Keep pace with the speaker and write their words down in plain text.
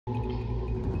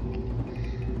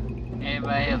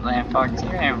everybody, Landfox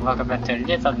here, and welcome back to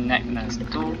Little Nightmares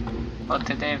 2. Well,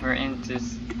 today we're in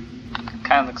this,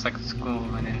 kind of looks like a school,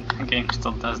 and then the game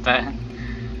still does that.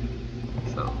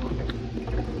 So,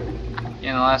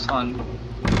 in the last one,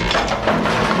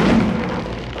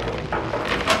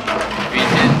 we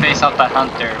did face off the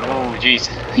hunter. Oh jeez,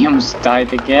 he almost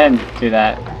died again to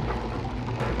that.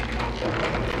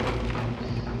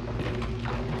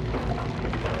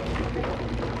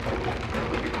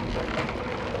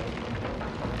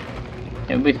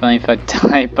 It would be funny if I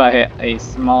died by a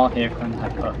small hit from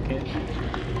that bucket.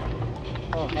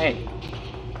 Oh, hey.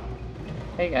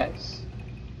 Hey, guys.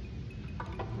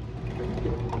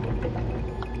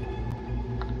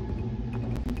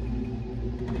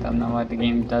 Don't know why the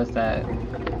game does that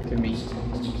to me.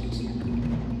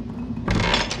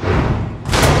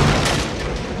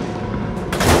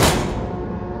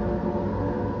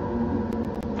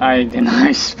 I did not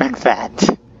expect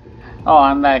that. Oh,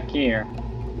 I'm back here.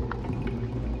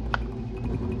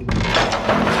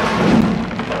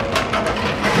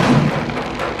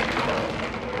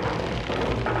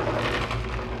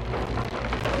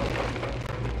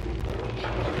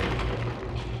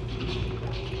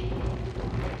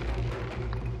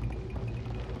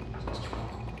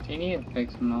 You need to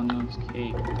fix Mono's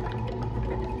cake.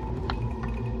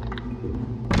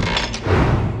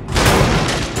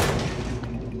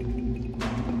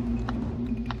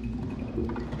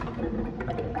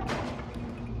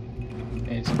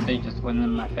 Okay, somebody just went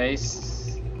in my face.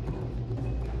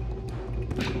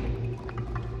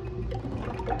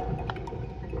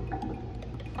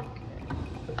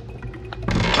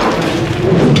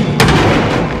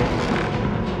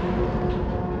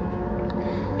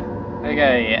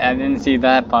 Okay, I didn't see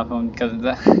that pop on because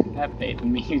that made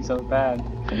me so bad.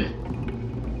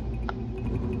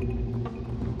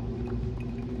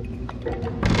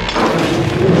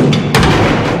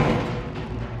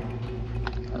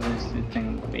 At least this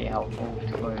thing would be helpful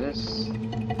for this.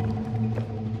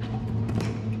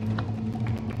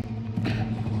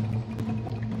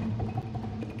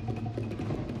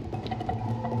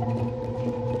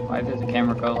 Why does the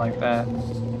camera go like that?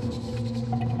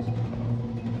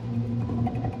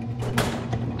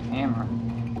 Camera.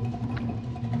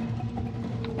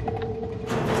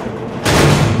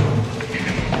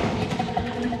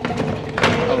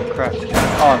 Oh crap.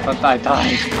 Oh, I thought I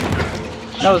died.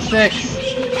 No, 6!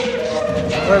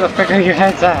 Where the frick are your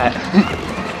heads at?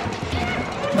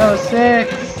 No, 6!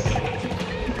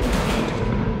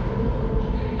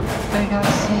 They got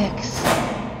 6!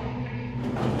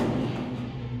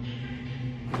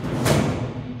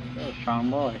 You're a strong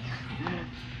boy.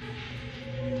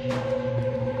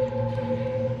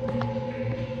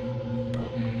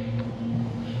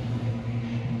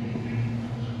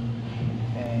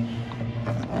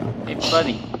 Hey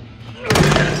buddy.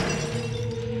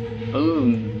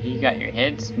 Boom, you got your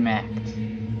head smacked.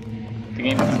 The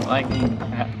game doesn't like me.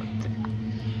 I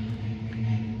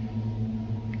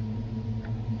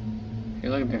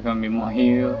feel like there's gonna be more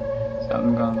here, so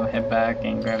I'm gonna go head back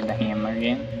and grab the hammer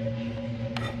again.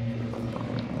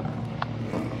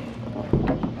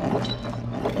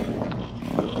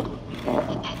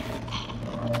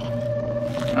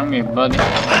 Come here, buddy.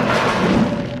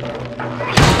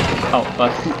 Oh,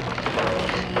 but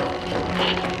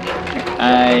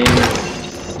I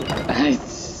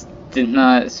did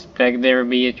not expect there would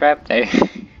be a trap there.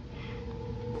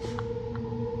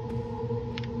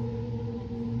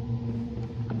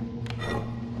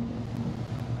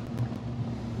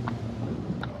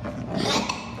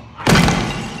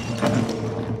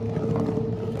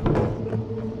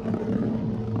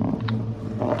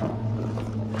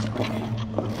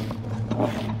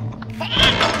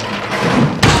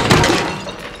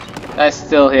 That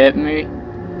still hit me.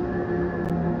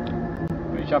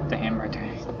 We dropped the hammer to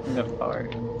the floor.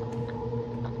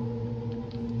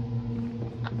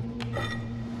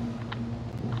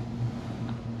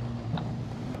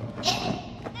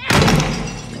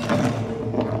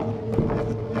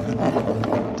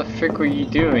 What the frick were you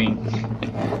doing?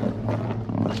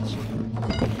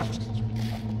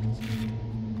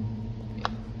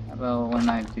 Well, when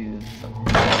I do something.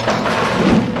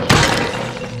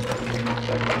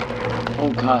 Oh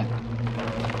god.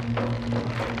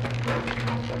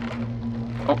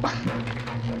 Oh.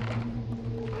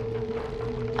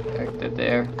 Back it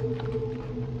there.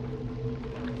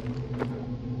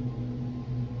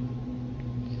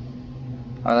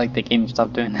 I like the game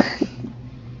stopped doing that.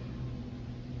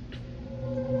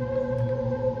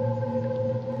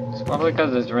 It's probably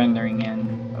because it's rendering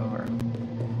in over.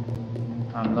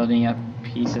 I'm loading up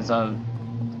pieces of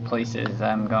places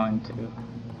I'm going to.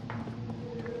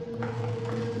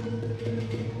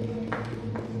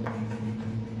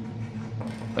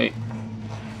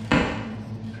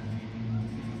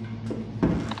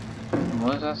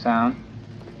 a sound.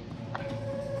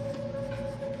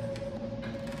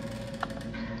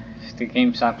 If the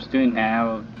game stops doing that, I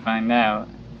will find out.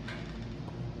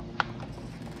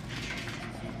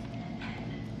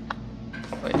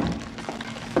 Wait.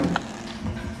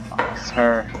 Oh, it's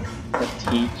her, the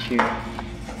teacher.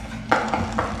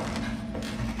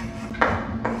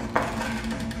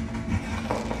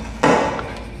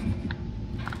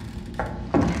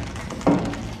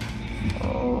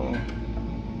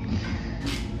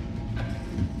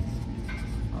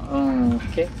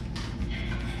 Okay.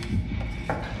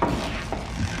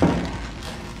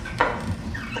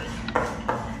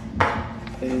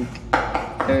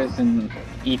 There's an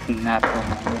eaten apple.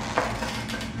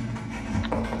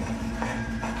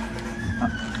 Oh,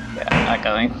 yeah, I'm not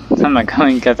going. I'm not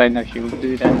going because I know she will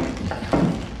do that.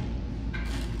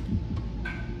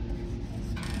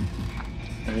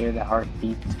 I hear the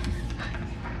heartbeat.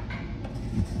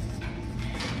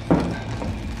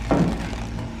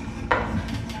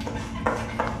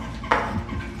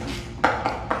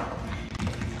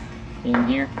 In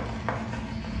here.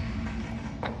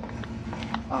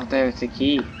 Oh, there's the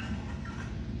key.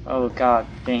 Oh god,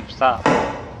 game stop.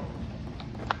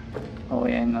 Oh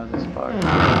yeah, I know this part.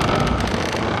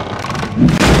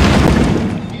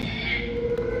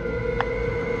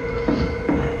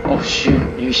 Oh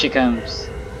shoot, here she comes.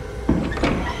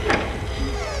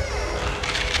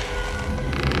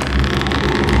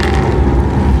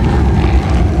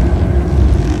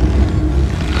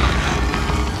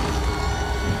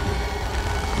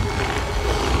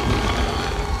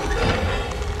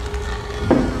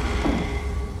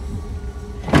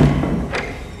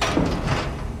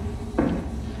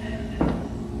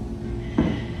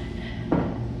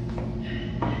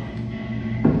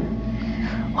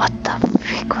 What the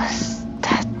freak was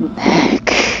that neck?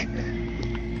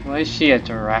 Was she a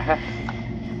giraffe?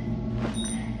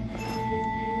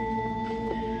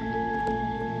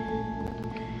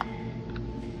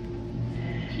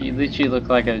 She literally looked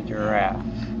like a giraffe.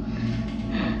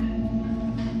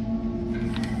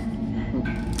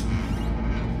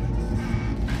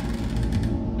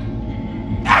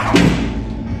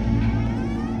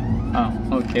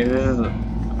 Oh, okay, this is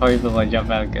horrible to jump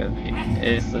out because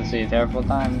it's literally a terrible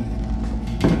time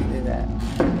to do that.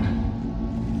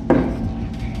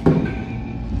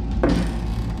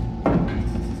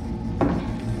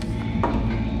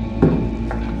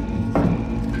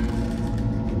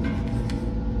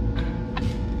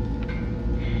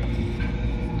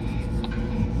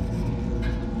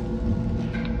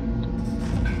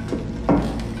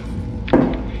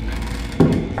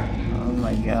 Oh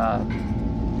my god.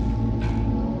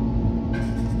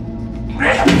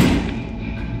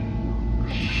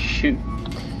 Shoot.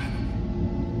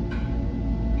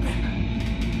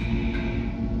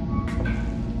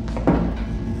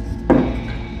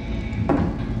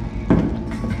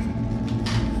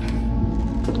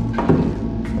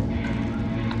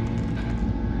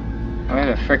 Where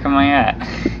the frick am I at?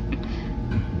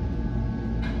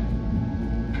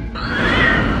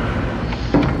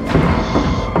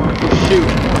 Shoot.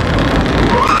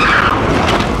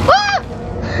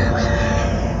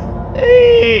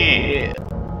 Hey.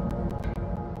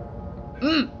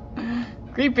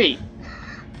 Creepy.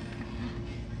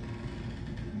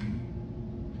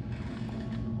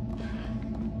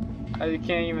 I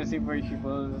can't even see where she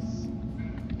was.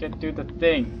 Get through the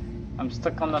thing. I'm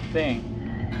stuck on the thing.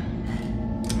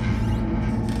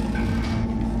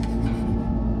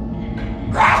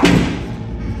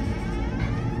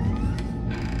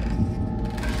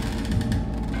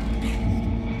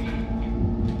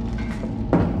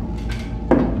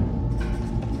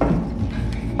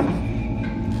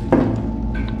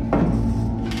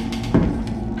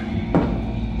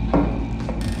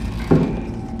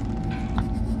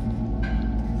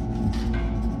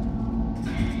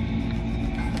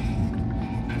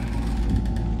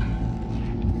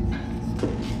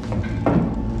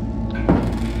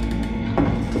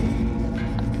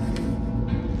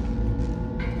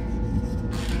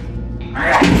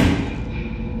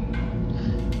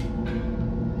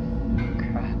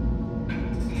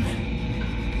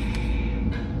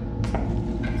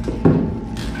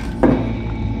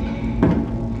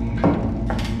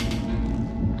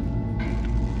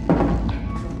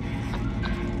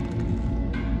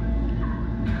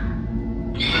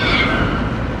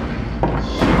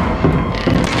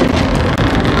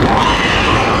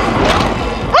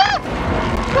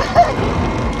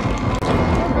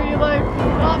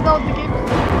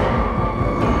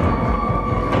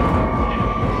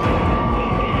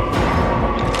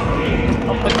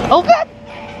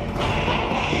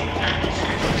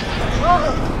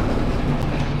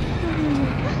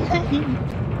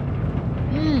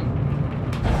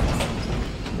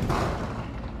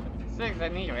 Six, I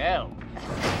need your help.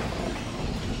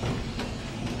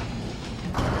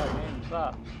 Oh, game's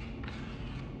up.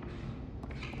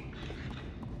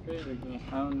 Where's the game?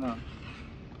 I don't know.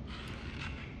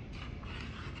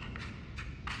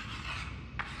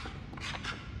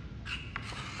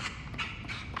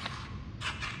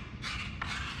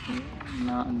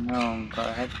 Not known, but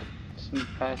I had some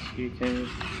past UKs.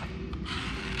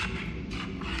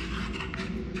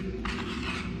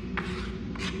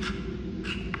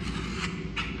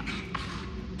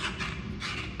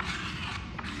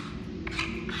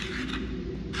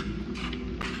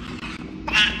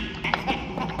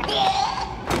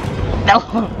 No,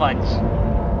 fudge.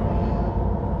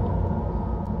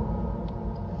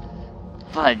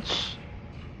 Fudge.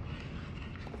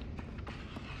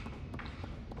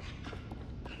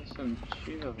 There's some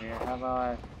shit over here. How about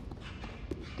I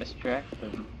distract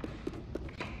them?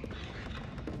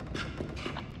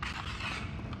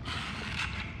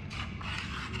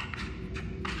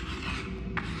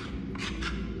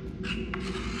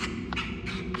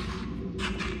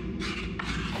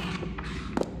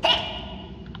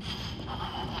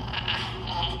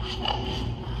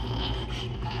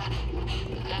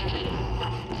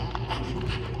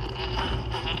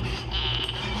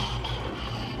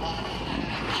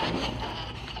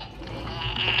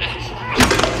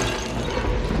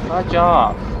 Fudge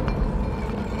off.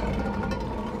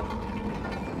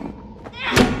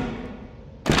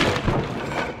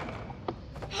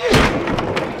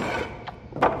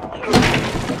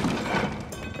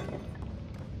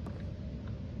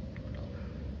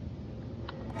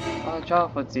 Fudge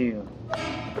off with you.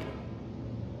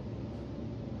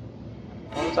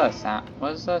 What was that sound?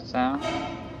 What was that sound?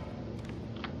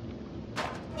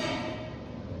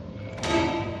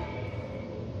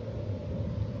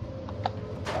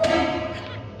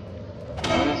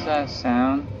 That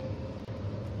sound?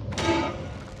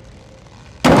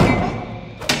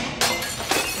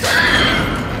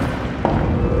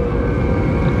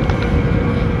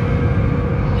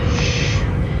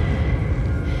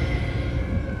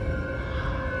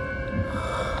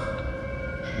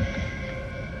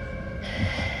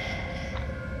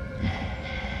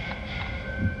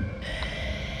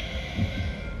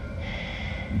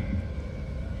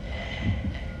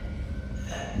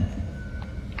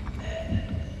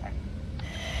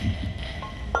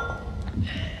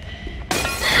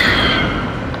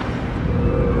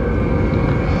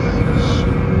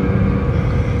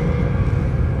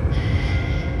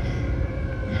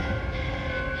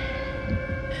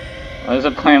 What's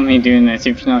the point of me doing this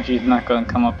if you know she's not going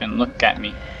to come up and look at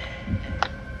me?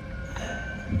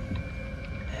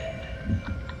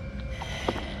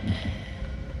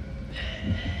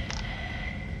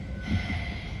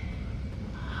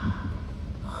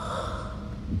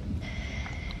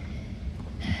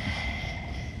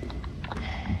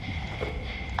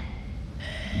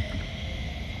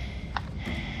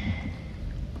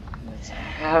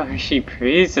 How she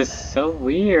prays is so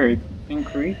weird and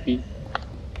creepy.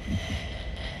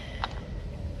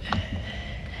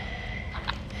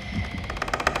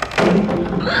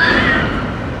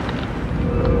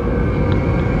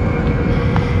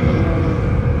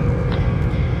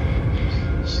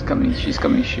 She's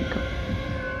coming.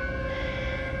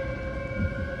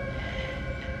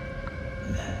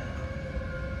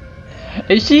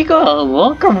 Is she gonna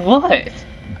look or what?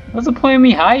 What's the point of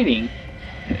me hiding?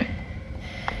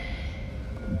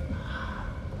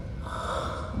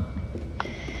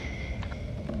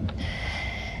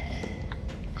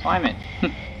 Climb it.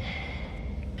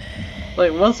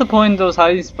 Like, what's the point of those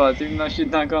hiding spots even though she's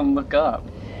not gonna look up?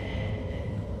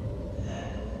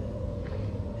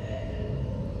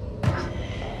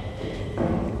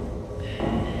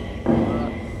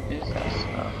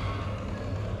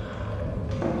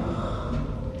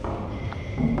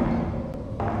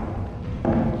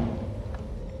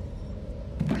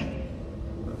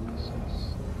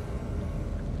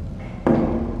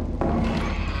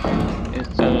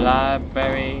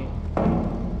 Library.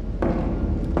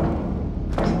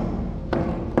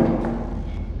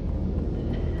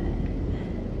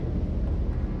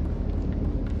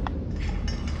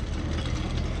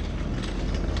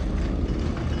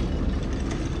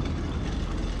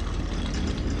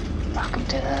 Welcome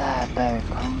to the library,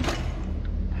 punk.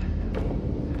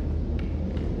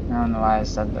 I don't know why I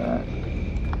said that.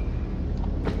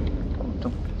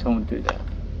 Don't do that.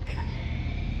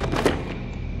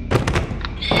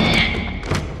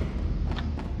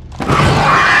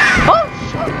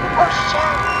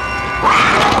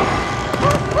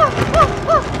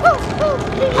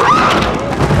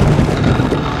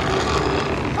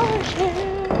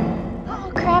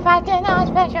 Oh crap, I did not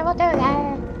expect you to do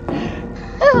that.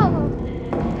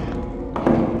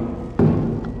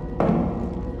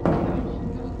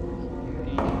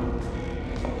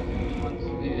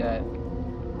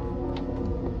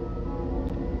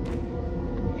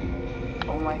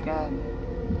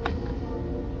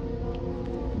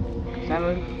 Can I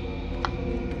move?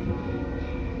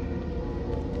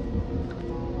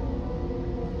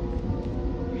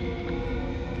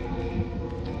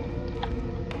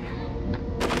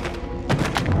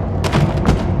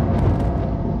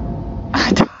 I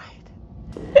died.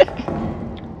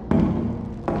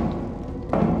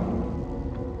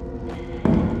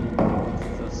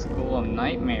 It's the school of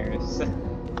nightmares.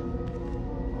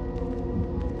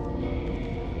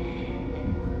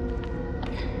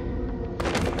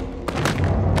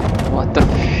 What the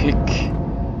frick?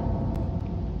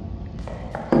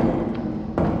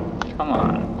 Come on.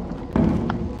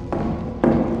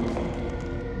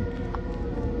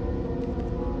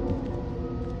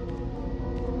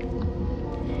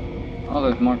 Oh,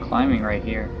 there's more climbing right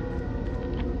here.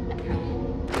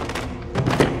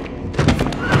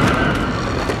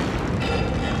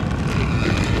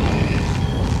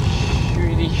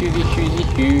 Shooty, shooty, shooty,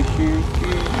 shoot, shoot,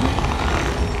 shoot.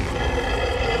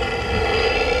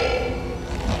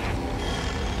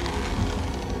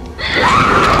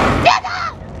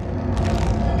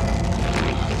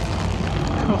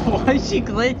 Why is she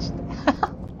glitched? I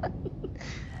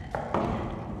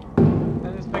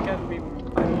just think I'd be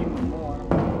fighting even more.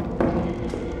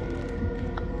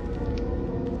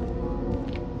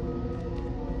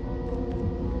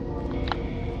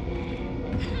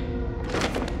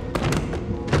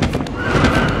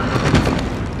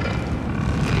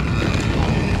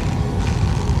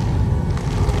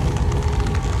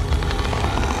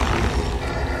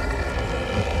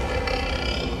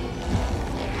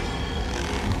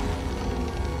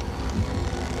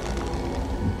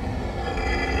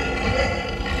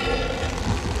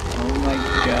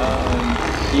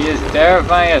 She is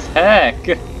terrifying as heck!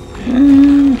 Don't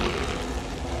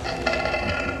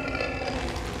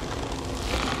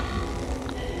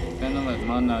know what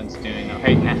Mono's doing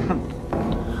right now.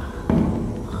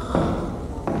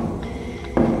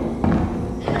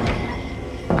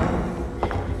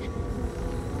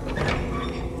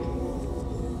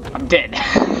 I'm dead!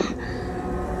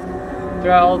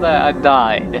 Through all that, I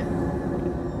died.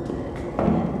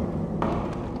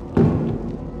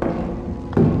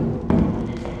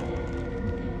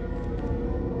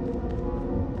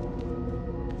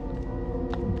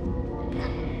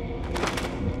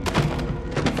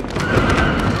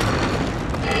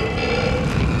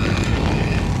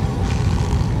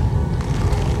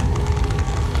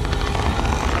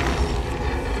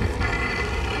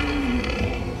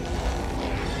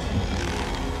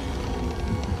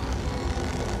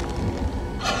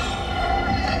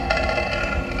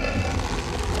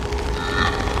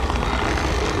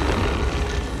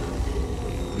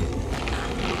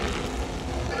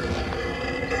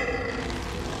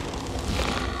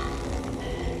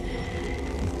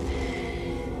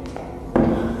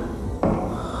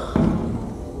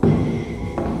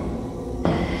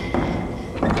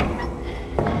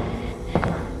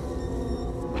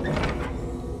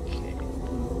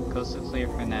 Coast is clear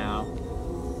for now.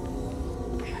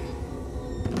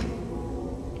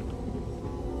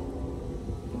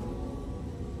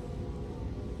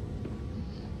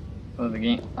 Oh, the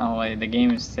game. Oh wait, the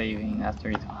game is saving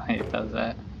after it does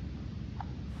that.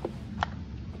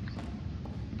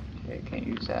 Okay, can't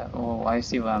use that. Oh, I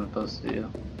see what I'm supposed to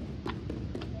do.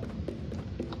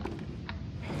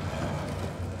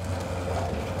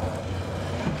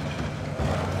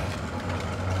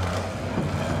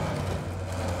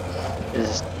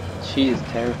 She is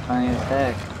terrifying as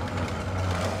heck.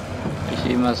 Is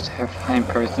she the most terrifying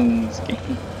person in this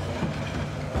game?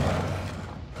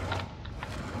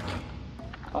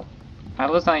 Oh, I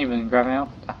was not even grabbing out.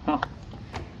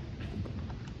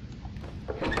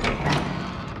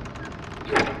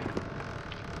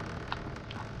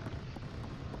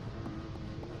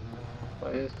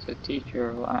 What is the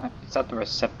teacher? Is that the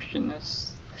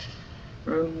receptionist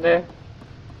room there?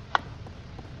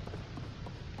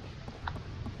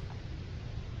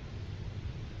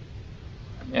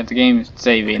 Yeah, the game is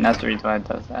saving, that's the reason why it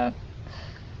does that.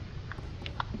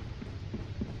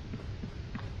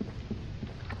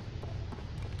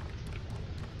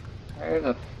 Where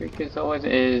the freak is always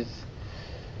is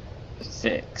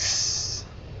 6.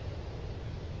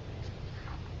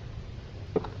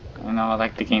 I know, I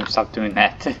like the game stop doing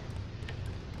that.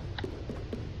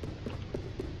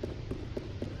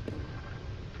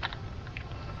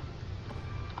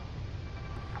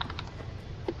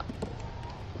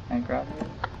 I grab it.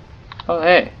 Oh,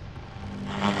 hey.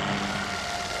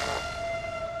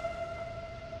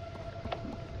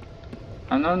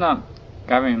 I'm not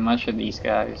grabbing much of these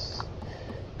guys,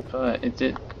 but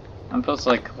I'm supposed to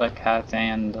like collect hats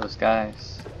and those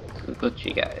guys, the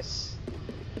glitchy guys,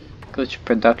 glitch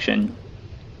production.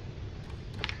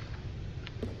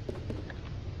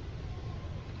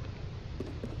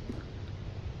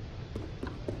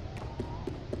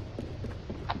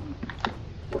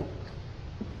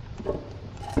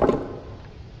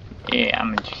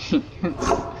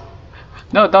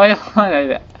 No, don't want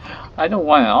it. I don't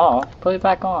want it all. Put it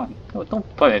back on. No,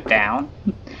 don't put it down.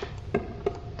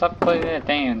 Stop putting it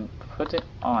down. Put it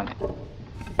on it.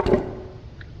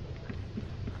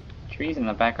 Trees in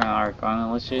the background are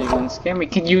gonna literally gonna scare me.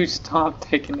 Can you stop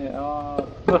taking it off?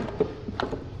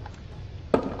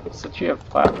 Such a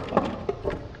platform.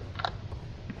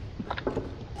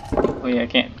 Oh yeah, I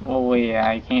can't. Oh wait, yeah,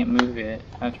 I can't move it.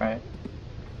 That's right.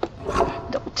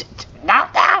 Don't.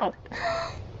 Not now.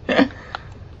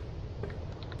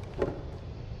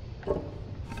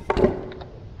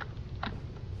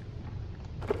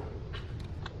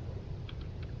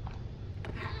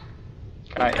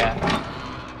 Alright, yeah.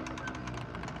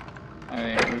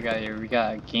 Alright, we got here. We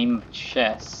got a game of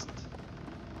chess.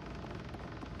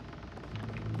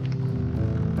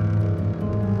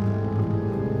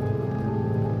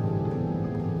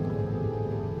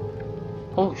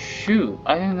 Oh shoot!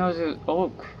 I didn't know this. Oh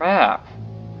crap!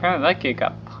 Apparently that kid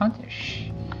got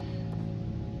punished.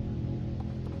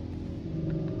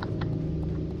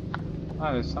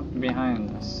 Oh, there's something behind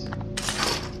this.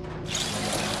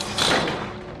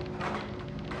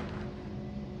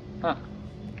 Huh.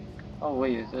 Oh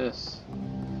wait, is this?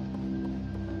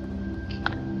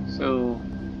 So...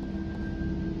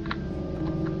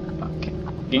 Okay,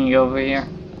 can you go over here?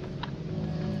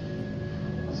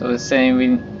 So it's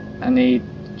saying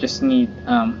just need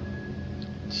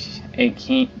a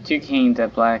king, 2 kings, a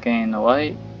black and a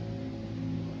white.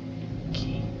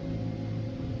 King.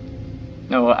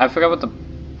 No, I forgot what the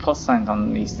plus signs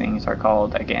on these things are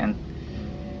called again.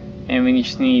 And we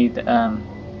just need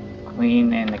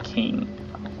queen and a king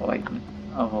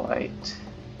of white.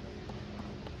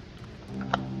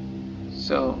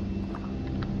 So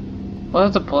what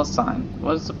is the plus sign?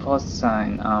 What is the plus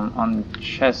sign on the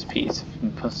chess piece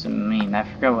supposed to mean? I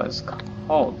forgot what it's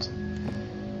called.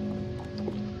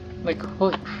 Like,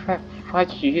 holy crap,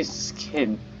 why'd you use this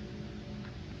kid?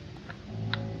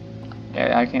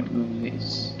 Yeah, I can't move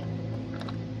these.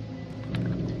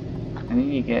 I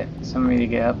need to get somebody to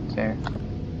get up there.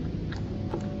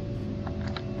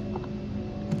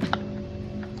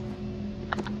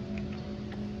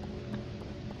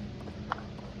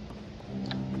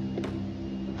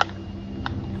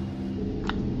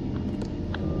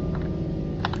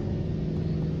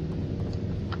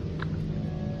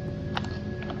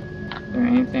 Is there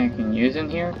anything I can use in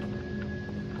here?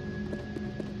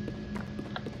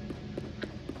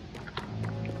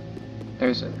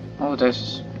 There's a... Oh,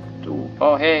 there's...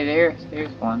 Oh, hey,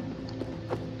 here's one.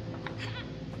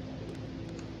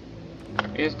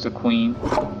 Here's the queen.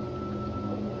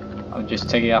 I'll just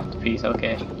take it off the piece,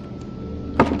 okay.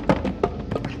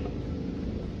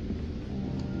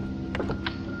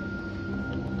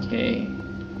 Okay.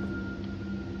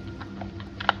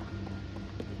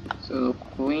 So the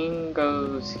queen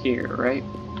goes here, right?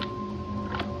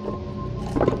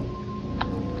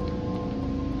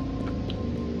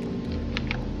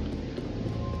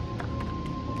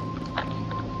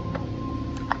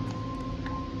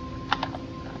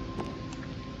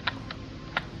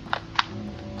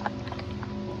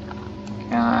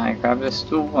 Can I grab this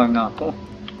stool or no?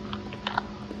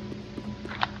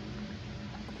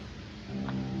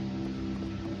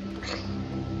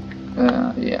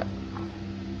 Yeah.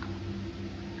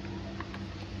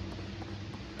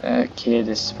 That kid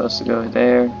is supposed to go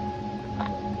there.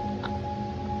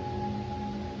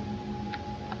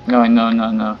 No, no,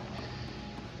 no, no.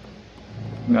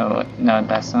 No, no,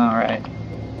 that's not right.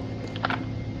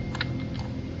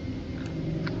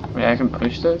 Wait, I can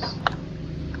push this?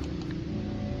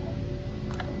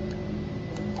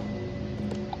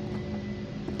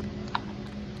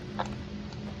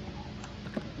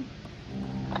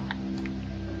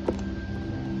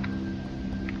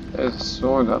 There's a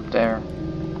sword up there.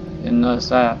 Didn't notice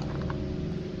that.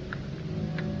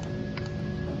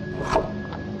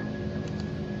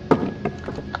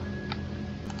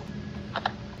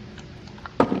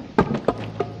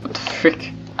 What the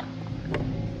frick?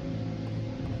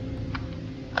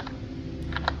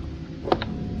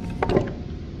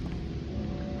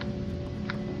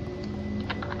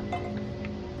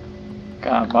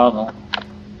 Got a bottle.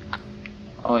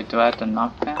 Oh wait, do I have to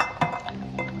knock that?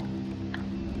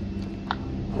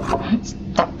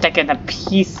 Stop taking the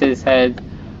pieces, head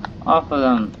off of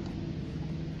them.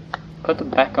 Put them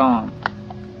back on.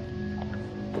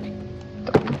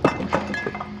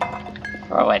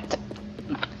 Throw it.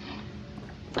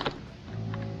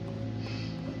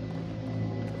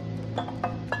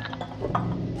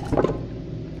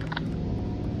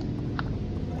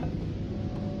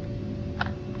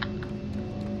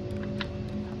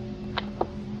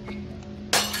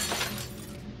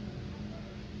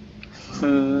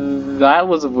 That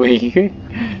was weird.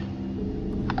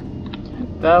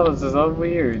 That was so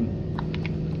weird.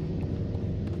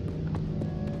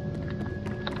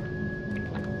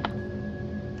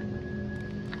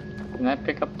 Can I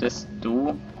pick up this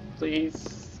stool,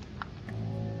 please?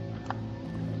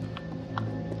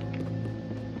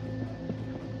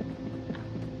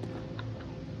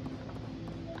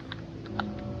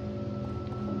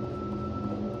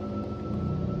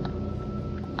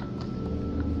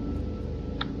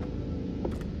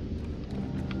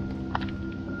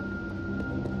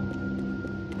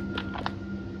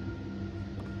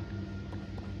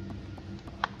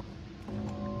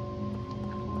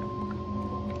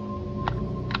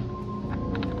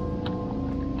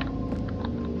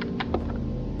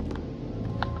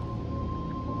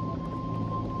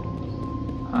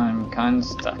 I'm kinda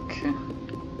stuck.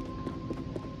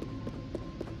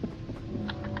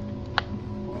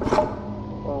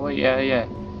 Oh yeah.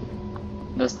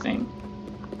 This thing.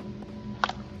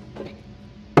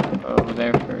 Over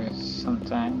there for some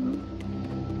time.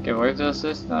 Okay, where does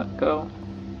this not go?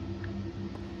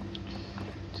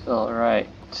 To the right.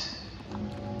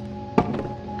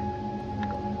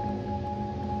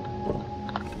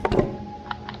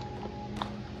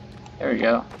 There we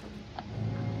go.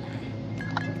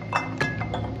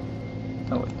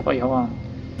 Oh, wait, hold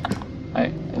on.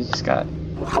 I just got...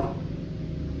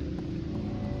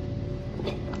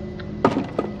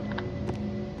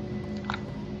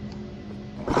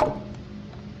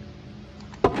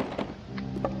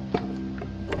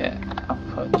 Yeah, I'll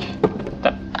push.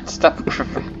 Stop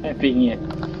grabbing it.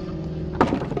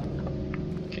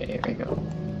 Okay, here we go.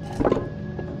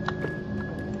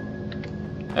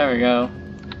 There we go.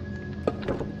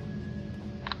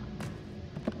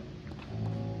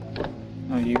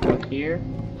 Oh, you go here.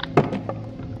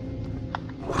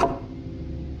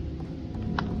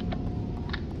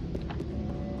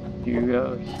 You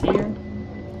go here.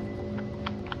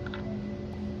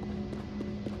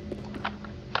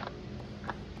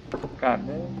 Grab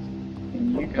this.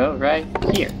 And you go right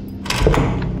here.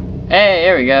 Hey,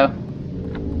 there we go.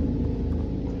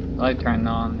 Light turned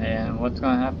on, and what's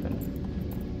gonna happen?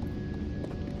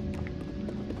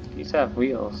 These have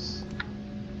wheels.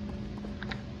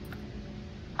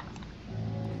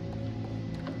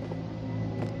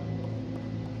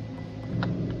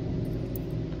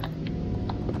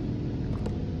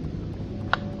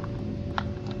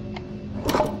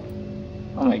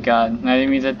 Oh my god, I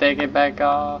didn't mean to take it back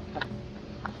off.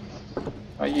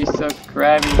 Are you so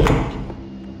crabby?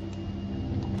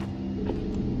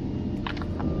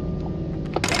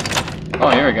 Oh,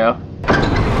 here we go.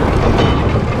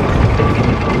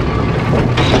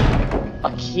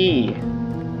 A key.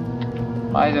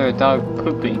 Why is there a dog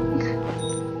pooping?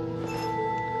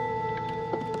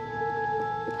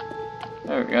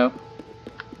 There we go.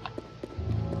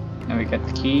 Now we got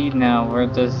the key. Now where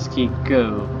does this key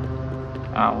go?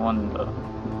 I wonder.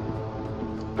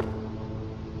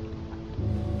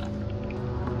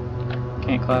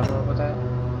 Can't climb over that.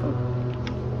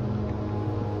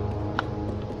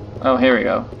 Oh, here we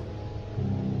go.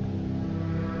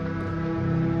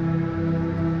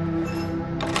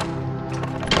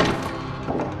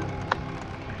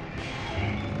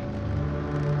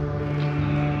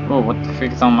 Oh, what the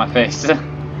freak is on my face?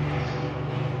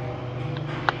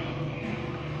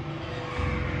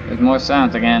 There's more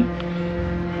sounds again.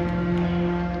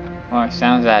 More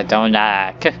sounds that I don't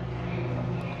like.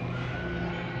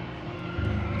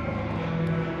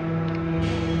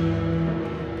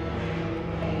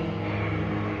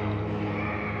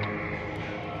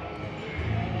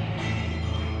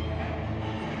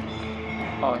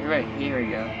 Oh, you're right, here we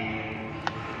go.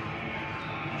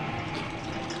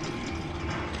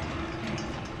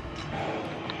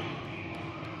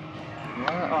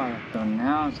 What are the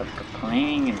nouns of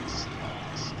complaining and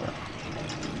stuff?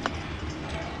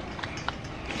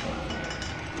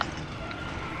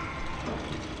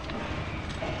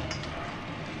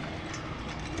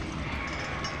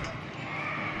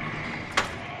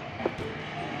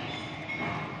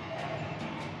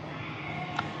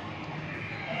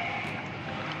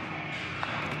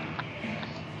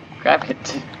 Grab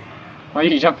it. Why are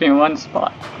you jumping in one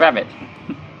spot? Grab it.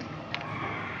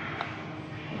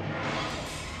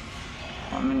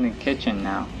 I'm in the kitchen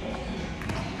now.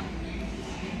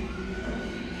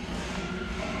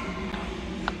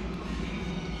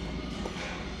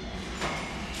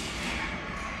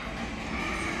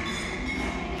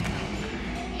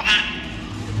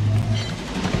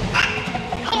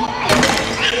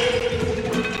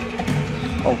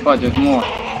 Oh fudge, there's more.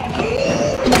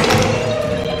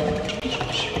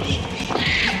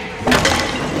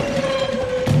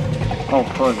 Oh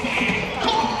fudge.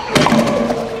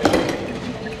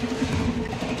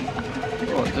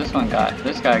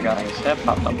 This guy got his head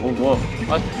popped up. Whoa, whoa,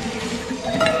 what?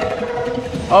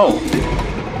 Oh!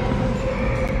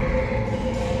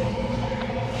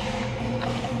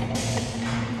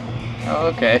 Oh,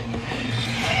 okay.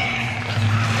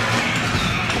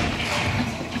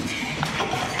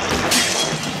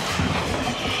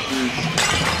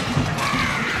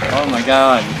 Oh my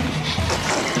god.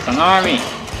 It's an army!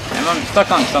 And I'm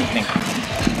stuck on something.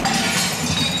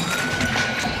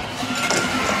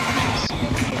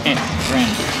 Can't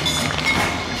sprint.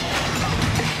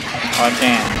 Oh, I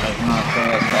can, but not so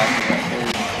as fast as I could.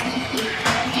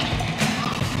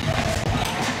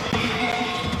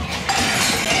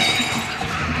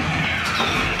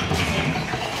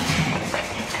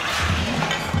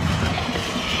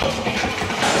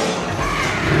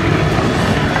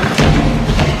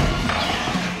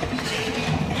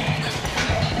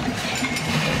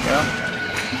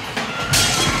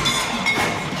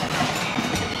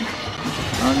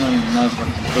 Knows what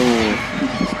to do.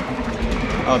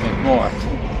 Oh, there's more.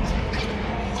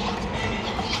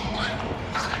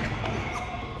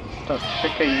 What the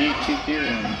frick are you two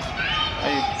doing?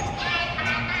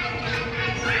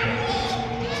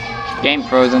 Game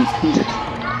frozen.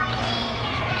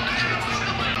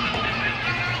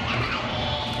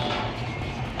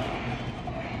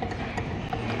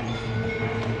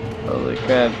 Holy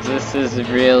crap, this is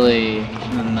really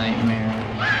a nightmare.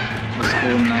 A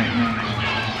school nightmare.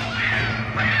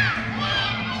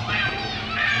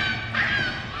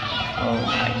 Oh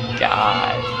my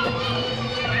god.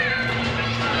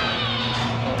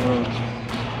 Oh.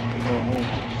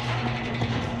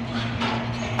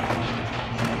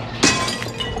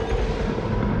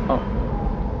 Oh.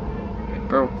 It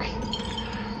broke.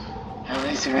 At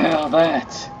least we had all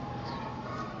that.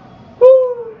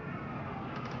 Woo!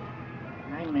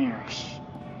 Nightmarish.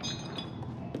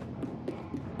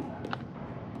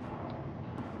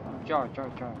 Jar.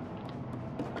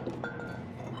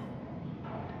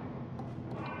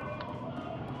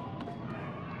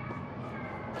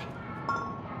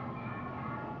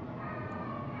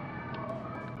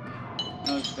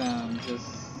 No sound, just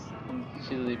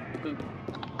chilly boop.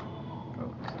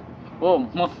 Whoa,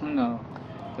 no.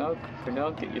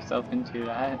 Don't get yourself into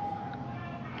that.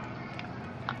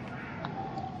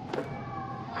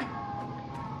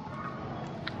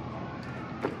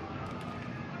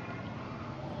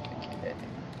 Okay.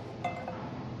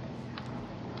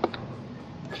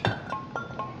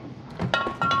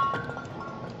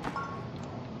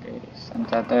 Okay,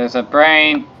 sometimes there's a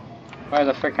brain. Where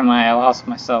the frick am I? I lost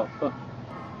myself.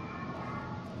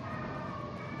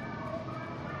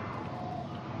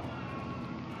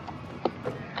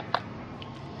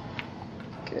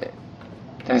 Okay.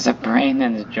 There's a brain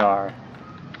in the jar.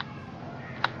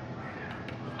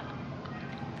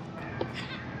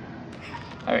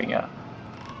 There we go.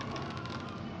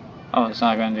 Oh, it's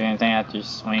not going to do anything after you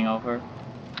swing over?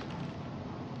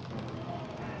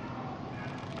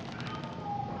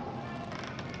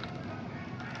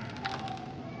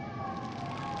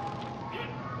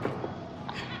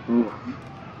 Ooh.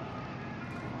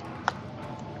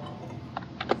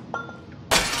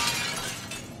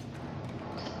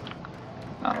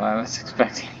 Not what I was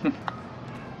expecting.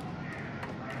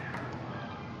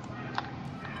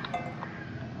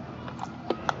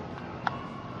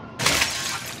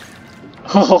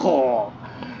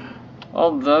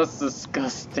 Oh, that's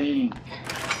disgusting.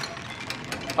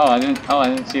 Oh, I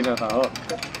didn't see that at all.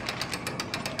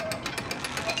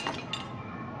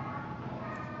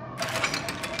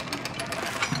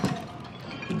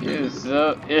 Ew,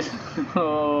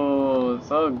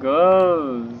 so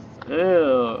gross.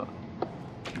 Ew.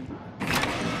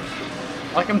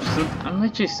 Like I'm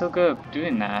literally so good at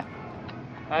doing that.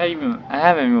 I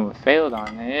haven't even failed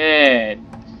on it.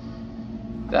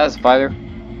 That spider.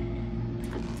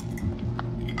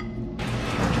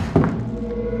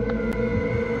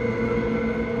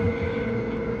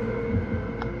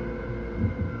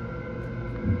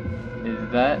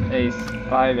 Is that a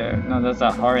spider? No, that's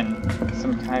a horn.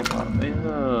 Some type of. Ew.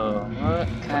 What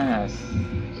kind of?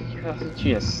 You're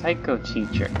literally a psycho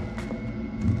teacher.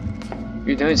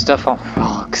 You're doing stuff on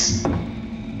frogs.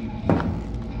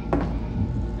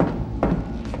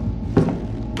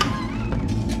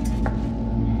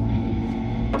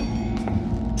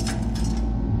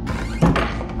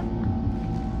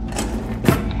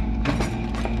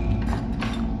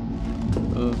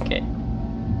 Okay.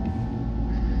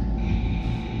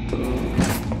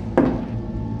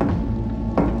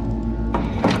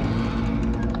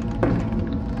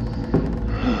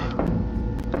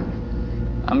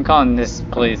 I'm calling this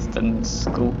place the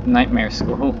school nightmare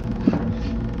school.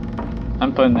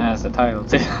 I'm putting that as the title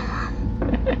too.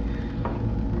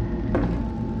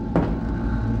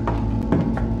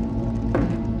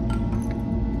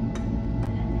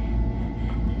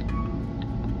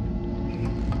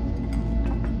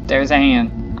 There's a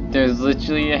hand. There's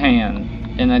literally a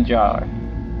hand in a jar.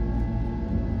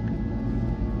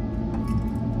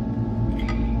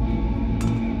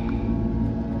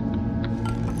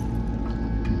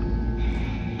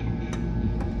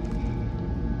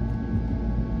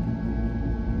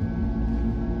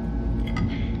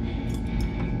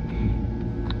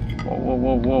 Whoa,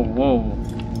 whoa, whoa, whoa.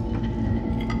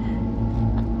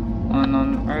 What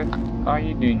on earth are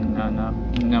you doing? No,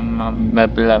 blah,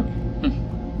 blah.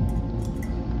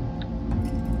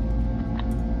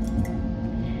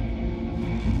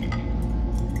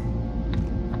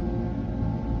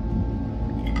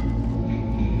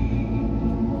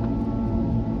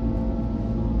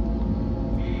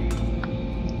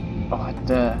 What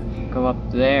the? Go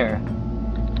up there.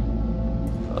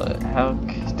 How?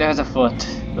 There's a foot.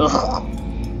 Ugh.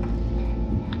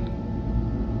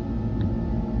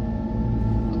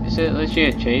 Is it literally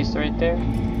a chase right there?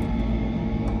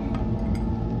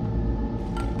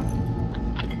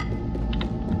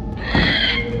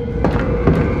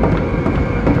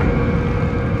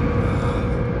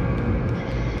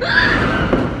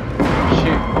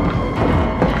 Shoot.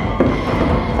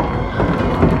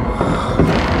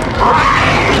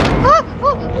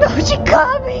 Oh, no, she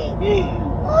got me!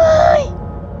 Why?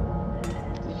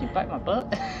 Did she bite my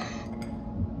butt?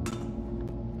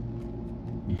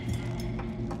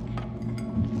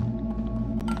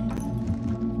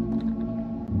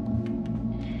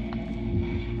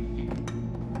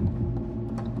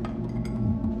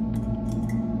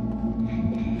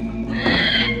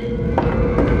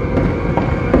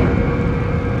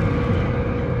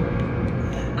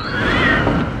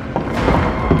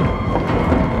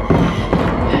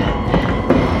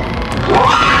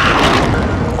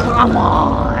 Come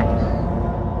on!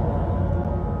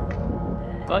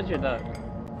 Glad you're done.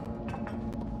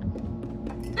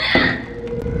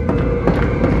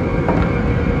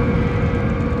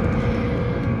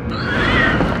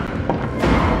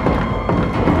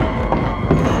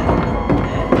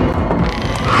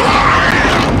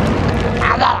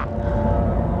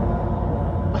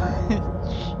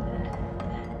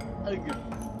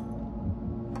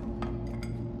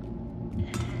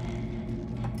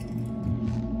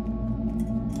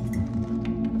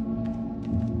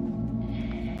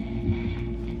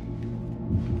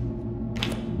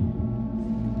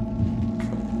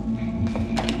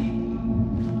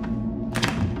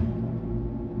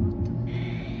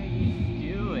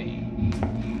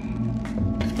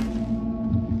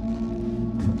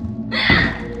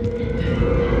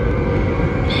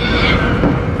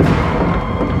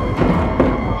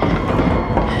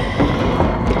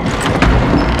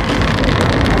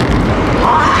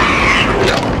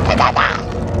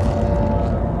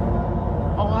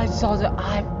 Saw the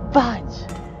eye budge.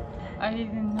 I didn't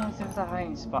even know there was a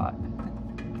hiding spot.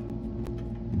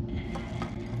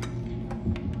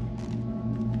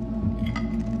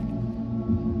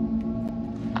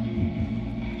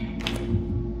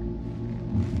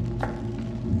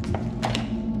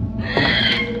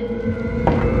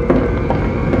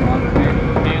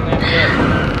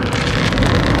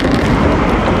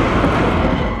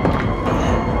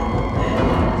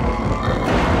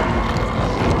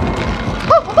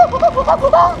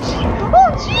 Oh gee!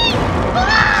 Oh gee!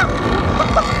 Ah!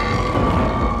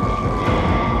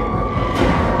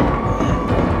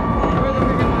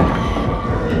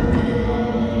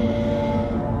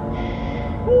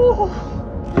 Ooh.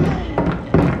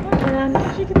 I didn't know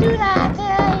she could do that.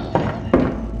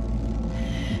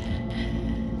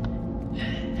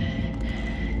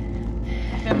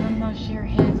 I don't know she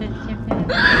has it.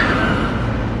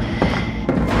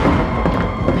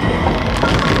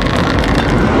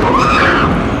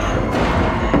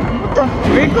 What the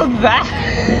frick was that?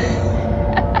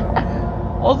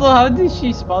 Also, how did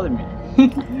she spot me?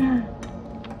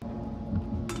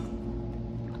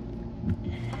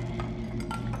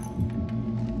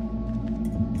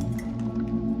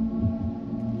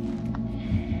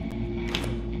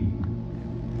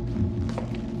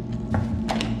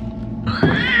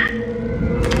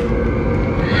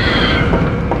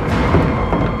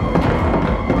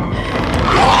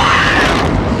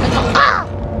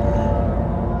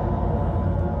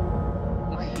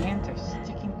 My hands are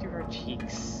sticking to her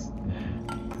cheeks.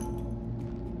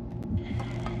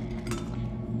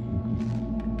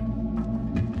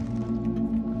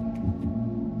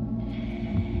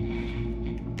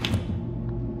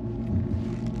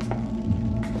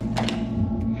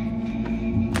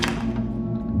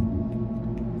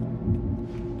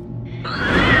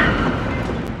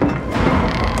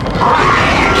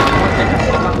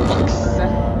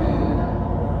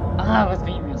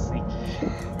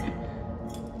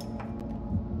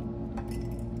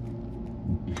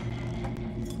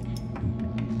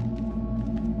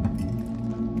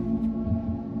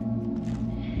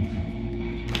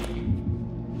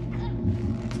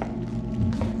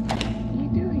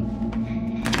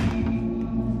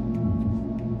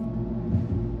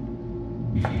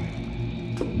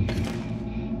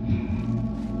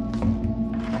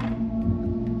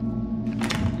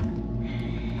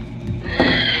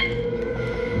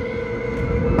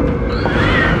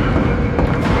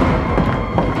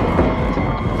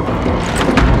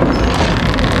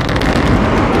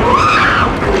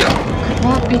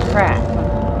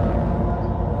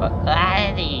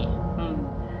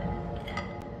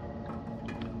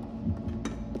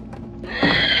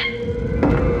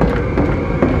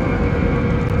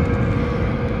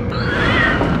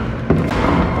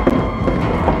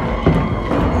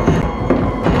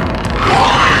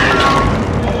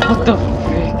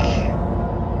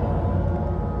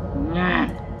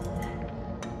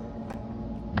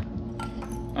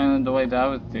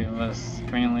 it was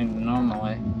apparently the normal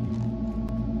way.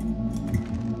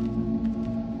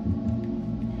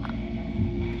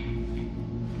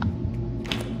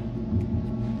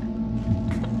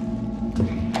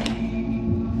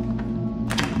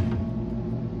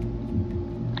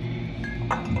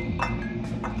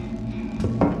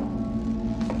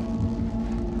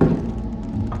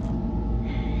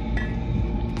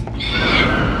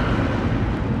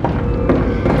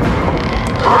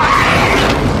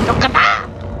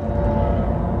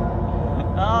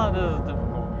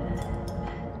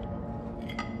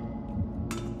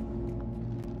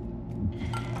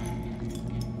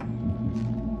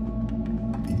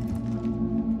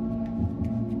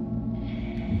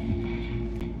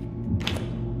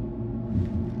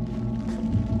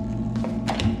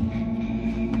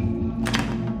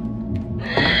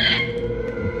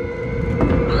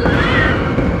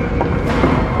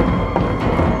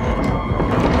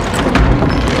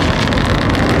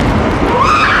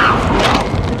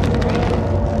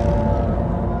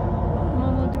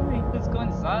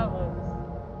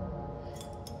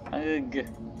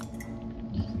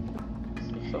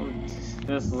 So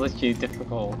this is literally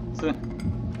difficult.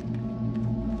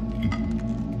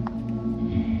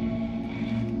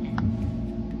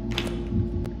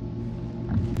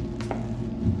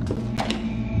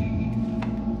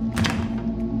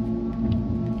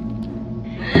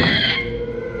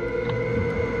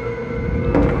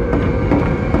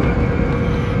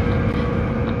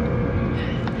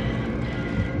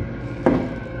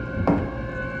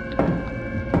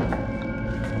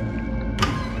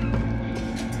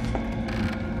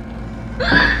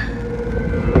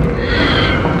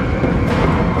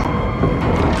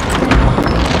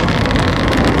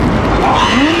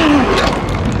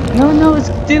 No, it's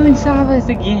doing Sabbath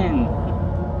again.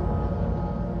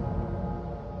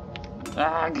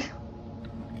 Ugh.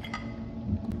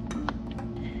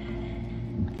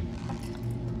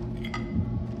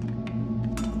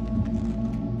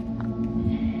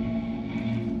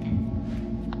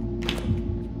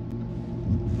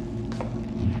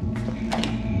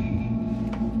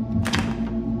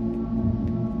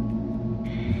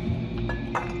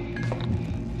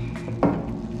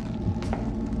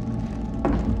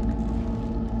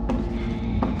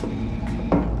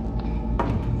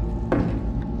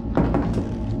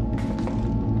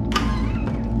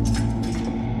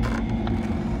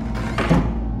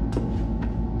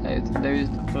 There's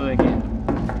the foot again.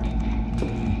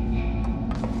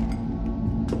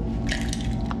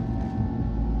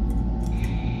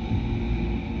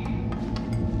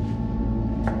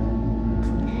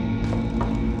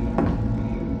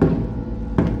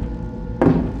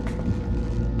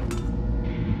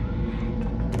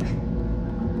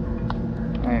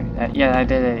 Alright, yeah, I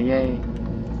did it, yay.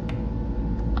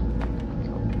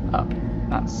 Up,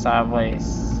 not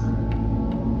sideways.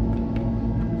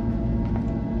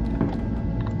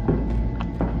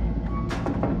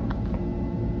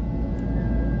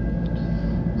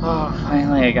 Oh,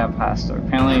 finally I got past her.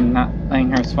 Apparently not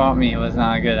letting her swap me was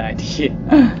not a good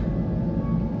idea.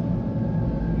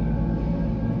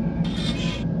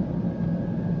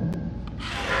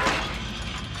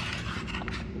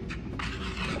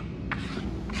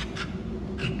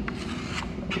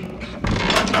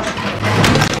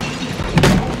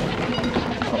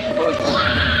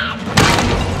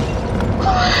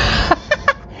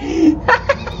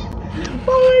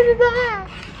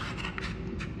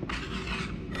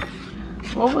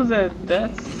 What was that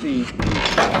death scene?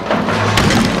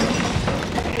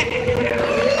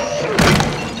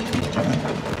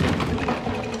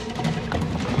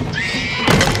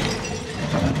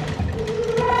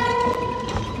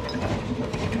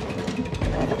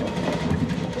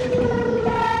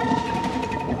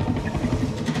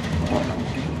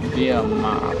 Feel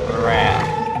my wrath.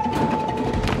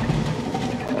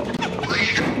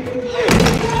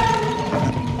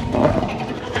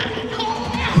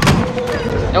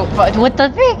 No, but what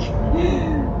the frick?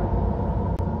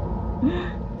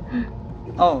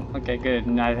 Oh, okay, good.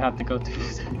 Now I have to go through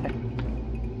that.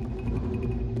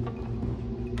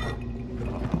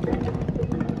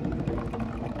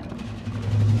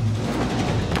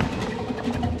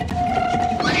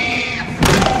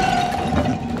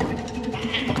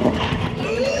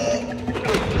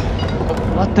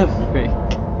 What the frick?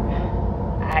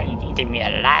 Ah, you eating me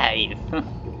alive.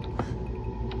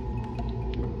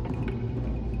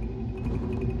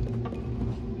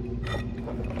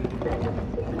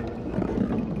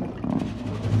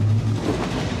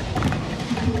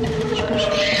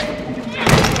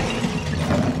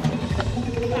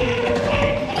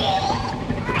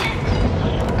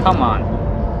 Come on.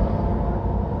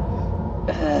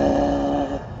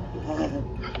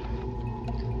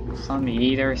 Zombie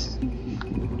eaters.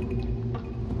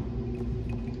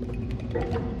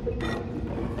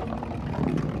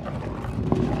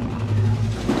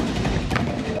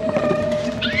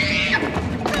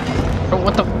 Oh,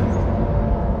 what the?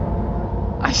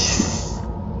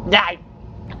 Yeah.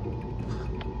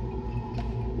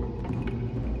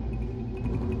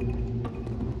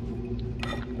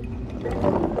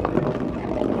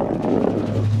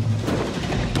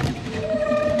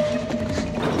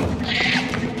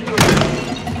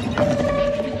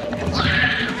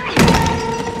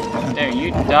 There,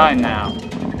 you die now.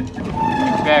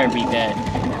 You better be dead.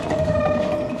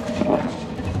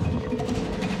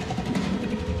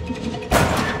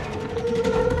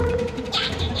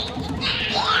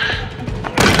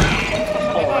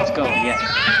 Oh, let's go, yes.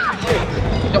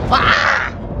 No, ah!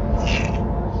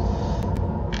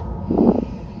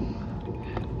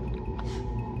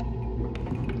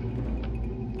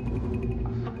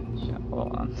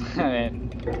 Hold on. I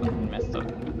messed up.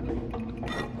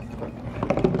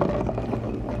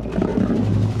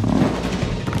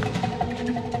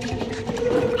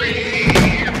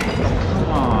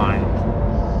 Come on.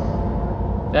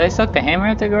 Did I suck the hammer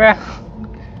at the ground?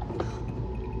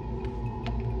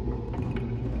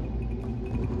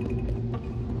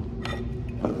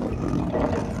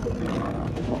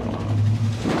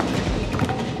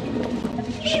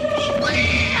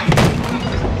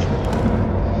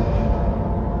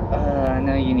 I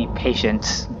know you need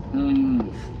patience.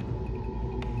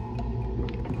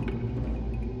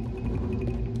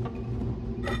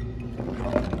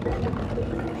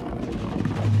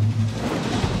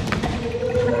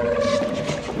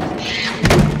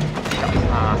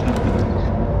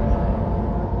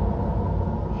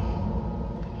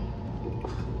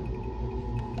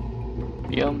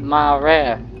 Feel my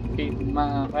wrath, feel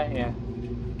my wrath.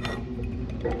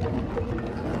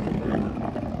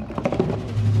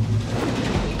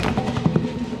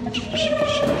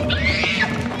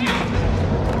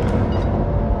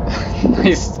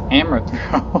 Nice hammer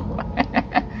throw.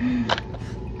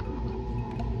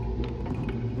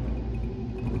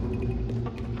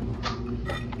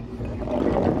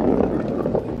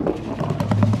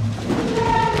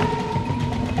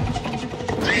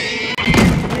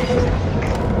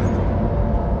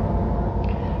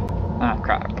 Ah,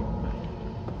 crap.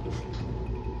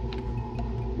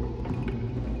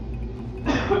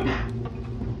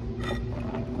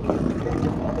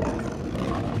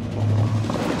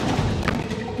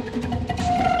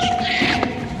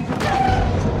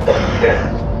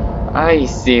 Are you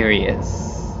serious?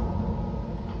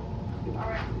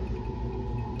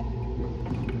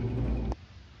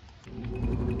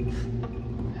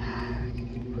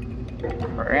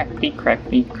 Crappy,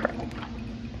 crappy, crap.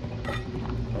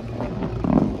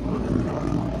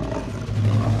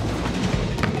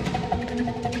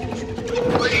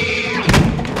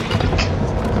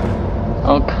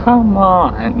 Oh, come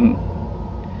on.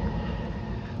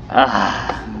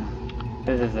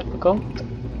 This is difficult.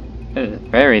 This is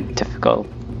very difficult.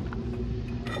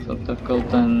 So difficult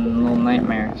than Little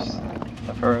Nightmares.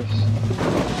 The first.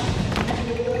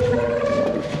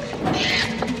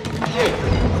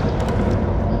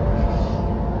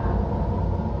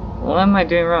 What am I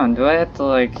doing wrong? Do I have to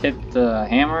like hit the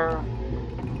hammer?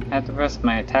 I have to press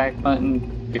my attack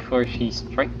button before she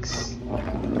strikes?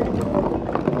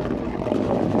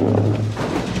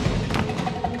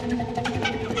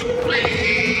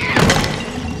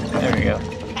 There we go.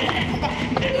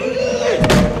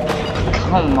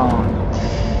 Come on.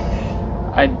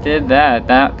 I did that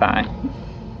time.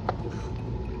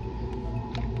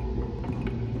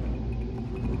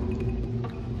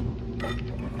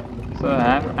 So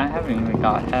I haven't even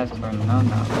got heads for no.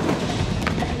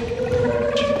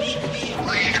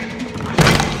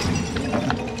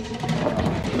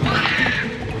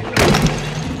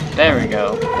 There we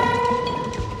go.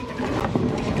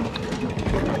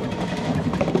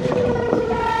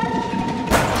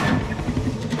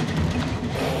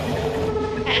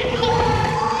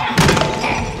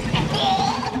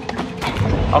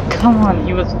 Oh, come on,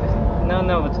 he was...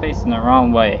 No, was facing the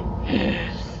wrong way.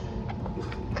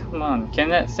 Come on, can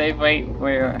that save right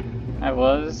where I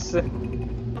was?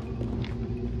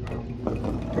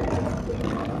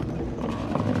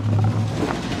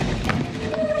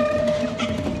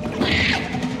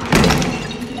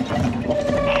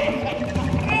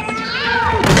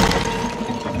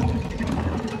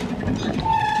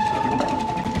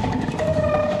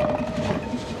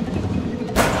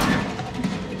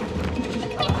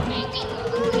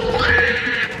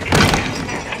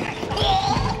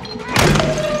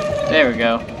 There we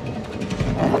go.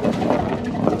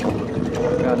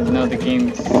 Gotta know the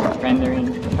game's rendering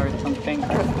or something.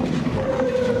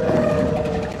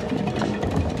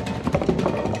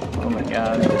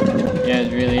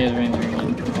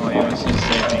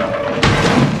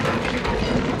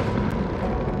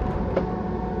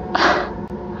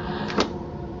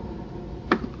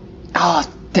 Oh,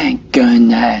 thank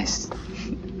goodness!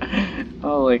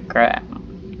 Holy crap.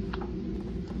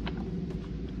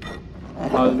 I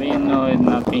was being annoyed,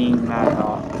 not being mad at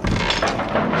all.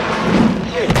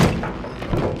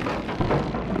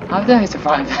 How did I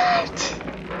survive that?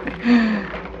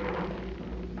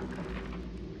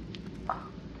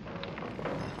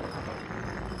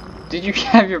 Did you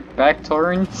have your back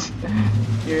torrents?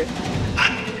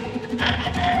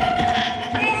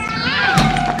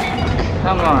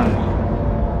 Come on.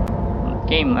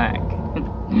 Game lag.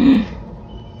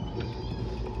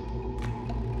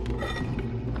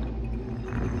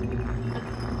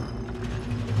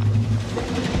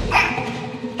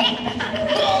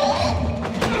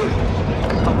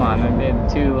 Come on, I did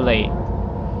too late.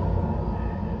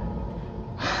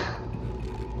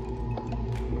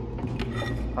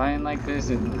 Flying like this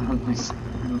is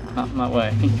not my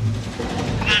way.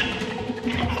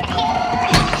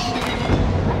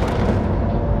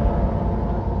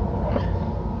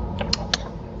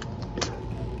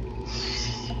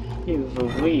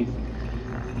 Jeez Louise.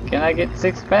 Can I get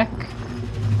 6 back?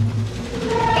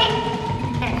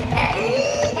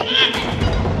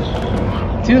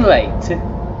 Too late.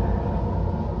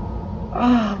 Oh,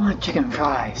 I want chicken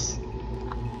fries.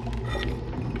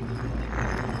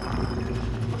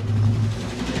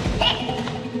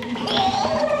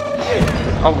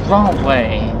 Oh, wrong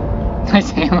way. Nice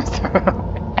hammer throw.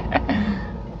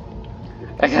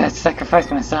 I gotta sacrifice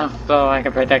myself so I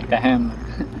can protect the hammer.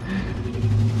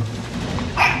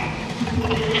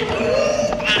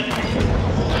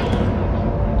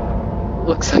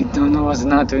 Looks like Dono was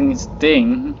not doing his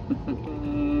thing.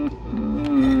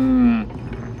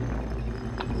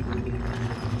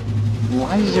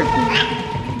 Why is your...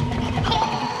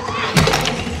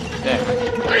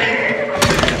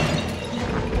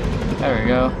 There we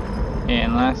go.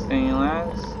 And last thing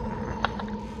last.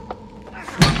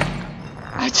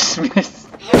 I just missed.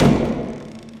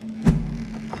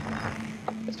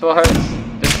 This will hurt.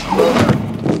 This will hurt.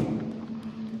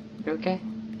 You okay?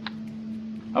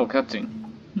 Oh, cutscene.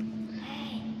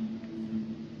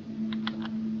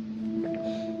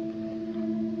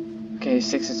 Okay,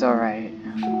 6 is alright.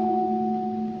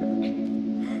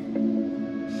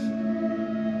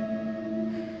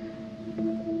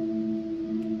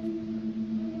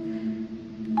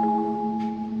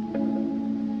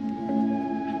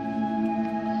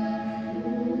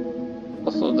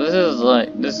 Also, this is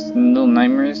like, this little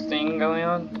nightmares thing going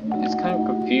on. It's kind of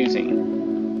confusing.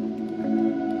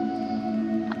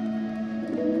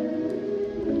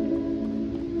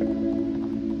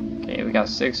 Okay, we got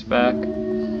 6 back.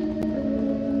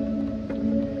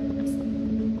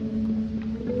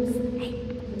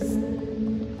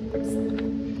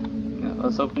 Now,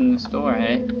 let's open this door,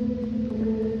 hey?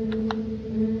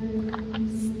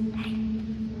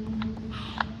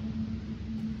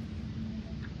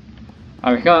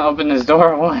 Are we gonna open this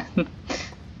door or what?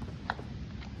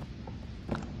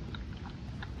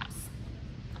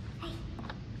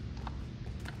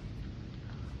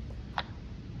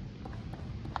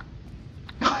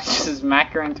 Just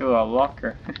smack her into a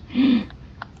locker.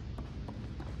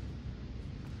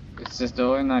 Is this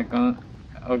door not going?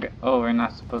 Okay. Oh, we're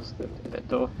not supposed to do that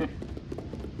door.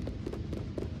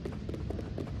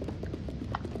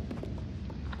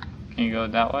 Can you go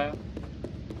that way?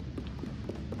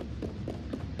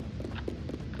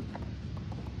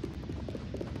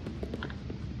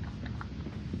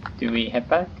 Do we head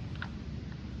back?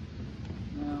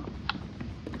 No.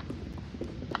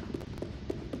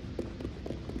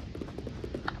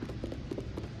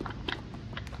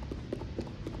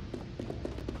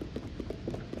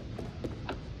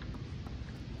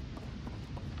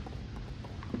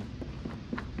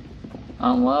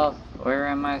 Well, where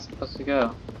am I supposed to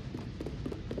go?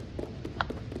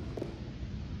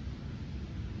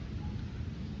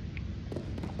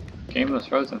 Game was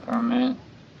frozen for a minute.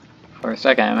 For a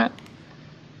second, I meant.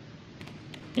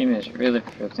 Game is really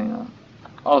frozen up.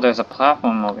 Oh, there's a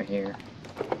platform over here.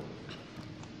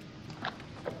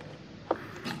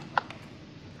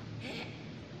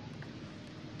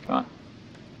 Come on.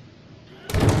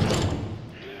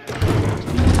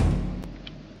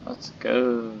 Let's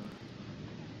go.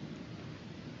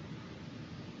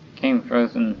 Game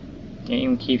frozen.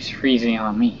 Game keeps freezing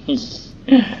on me.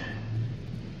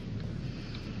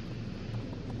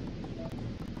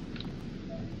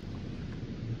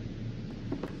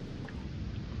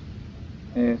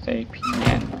 There's a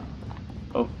piano.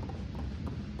 Oh.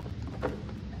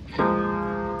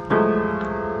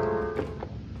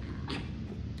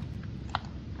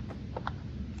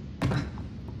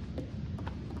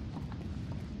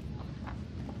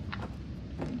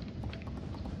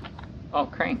 Oh,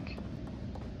 crank.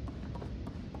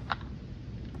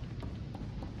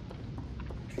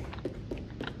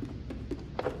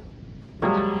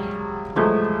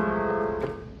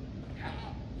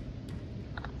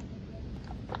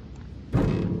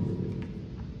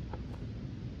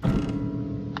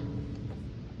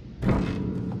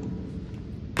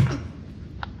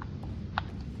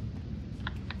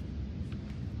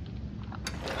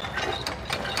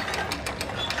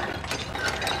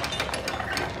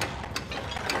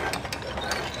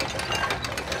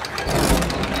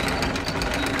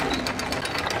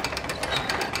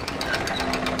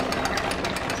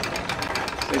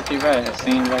 too bad I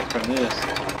seen back for this.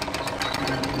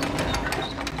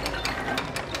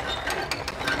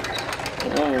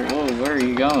 Whoa, whoa, where are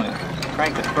you going?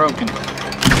 Crank is broken.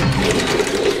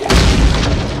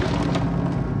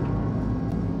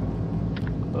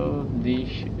 Holy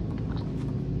shit.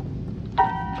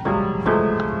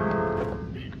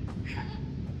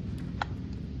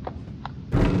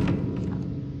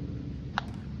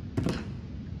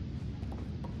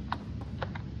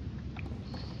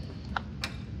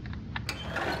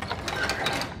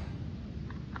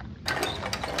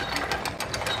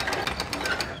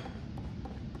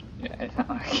 Yeah, it's not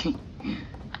working.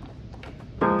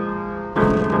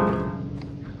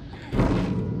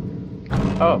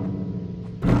 Oh.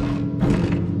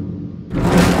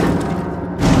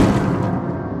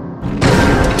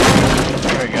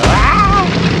 There we go. Ah!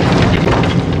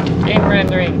 Game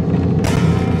rendering.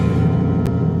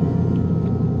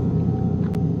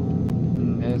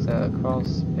 There's a crawl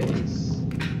space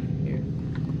here.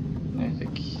 There's a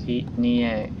key,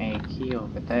 a key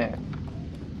over there.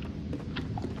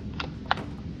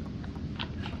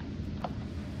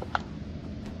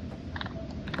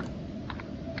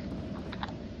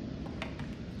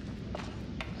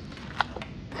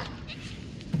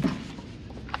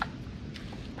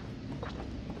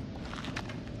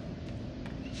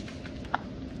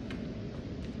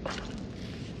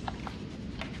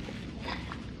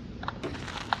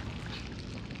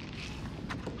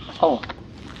 Oh,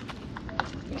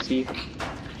 I see.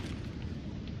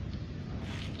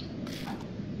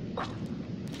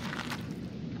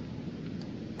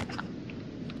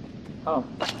 Oh,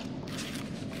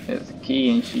 there's a key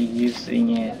and she's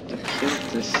using it to kill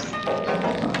this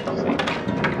thing.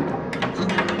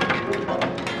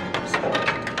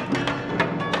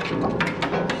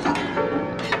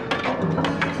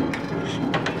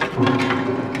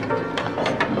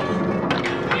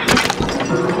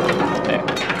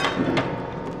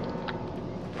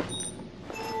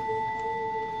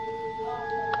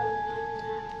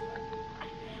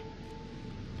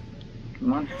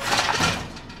 Come on.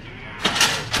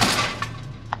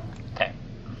 Okay.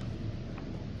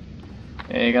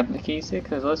 Hey, you got the key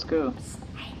 6? Let's go.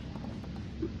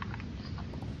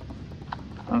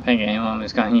 I don't think anyone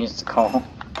was gonna use the call.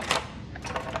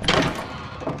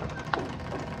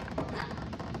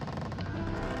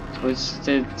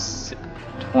 Twisted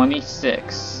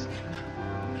 26.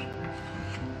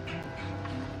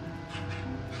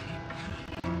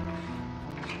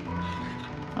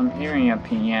 I'm hearing a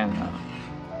piano.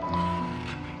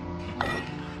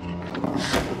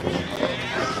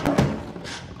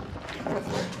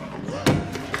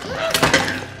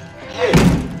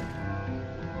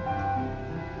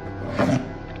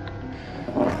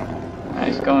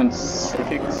 Nice going 6.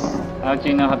 How'd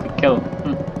you know how to kill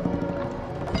him?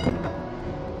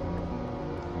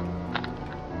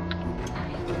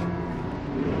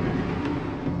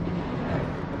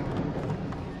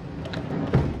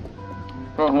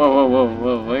 Whoa, whoa, whoa, whoa,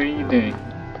 whoa, what are you doing?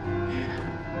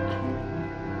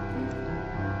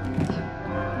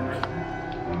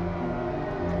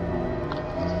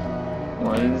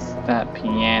 What is that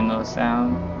piano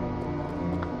sound?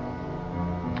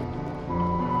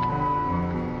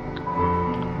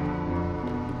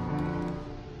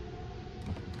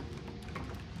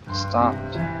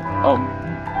 Stopped. Oh.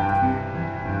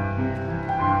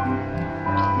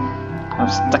 I'm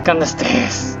stuck on the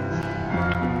stairs.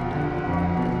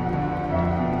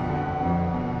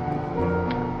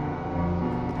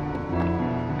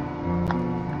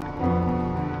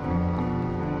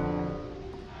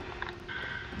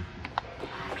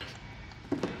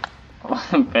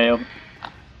 Failed.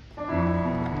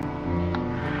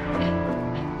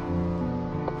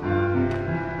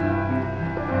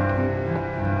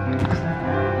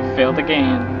 Failed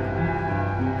again.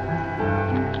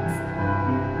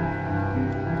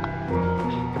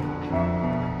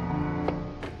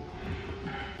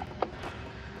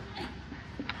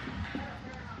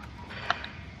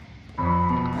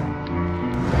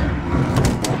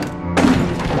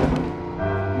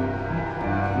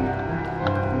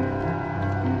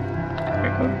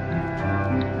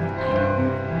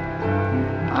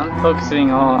 I'm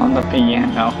focusing all on the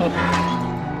piano.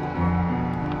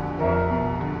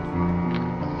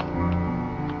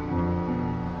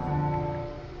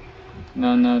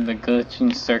 No, the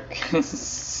glitching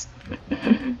circus.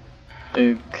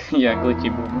 Yeah, glitchy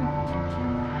boom.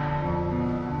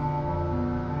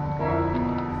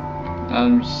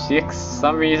 Six.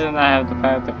 Some reason I have the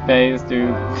power to phase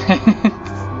through.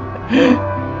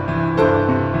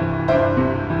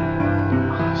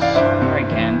 Sure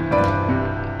again.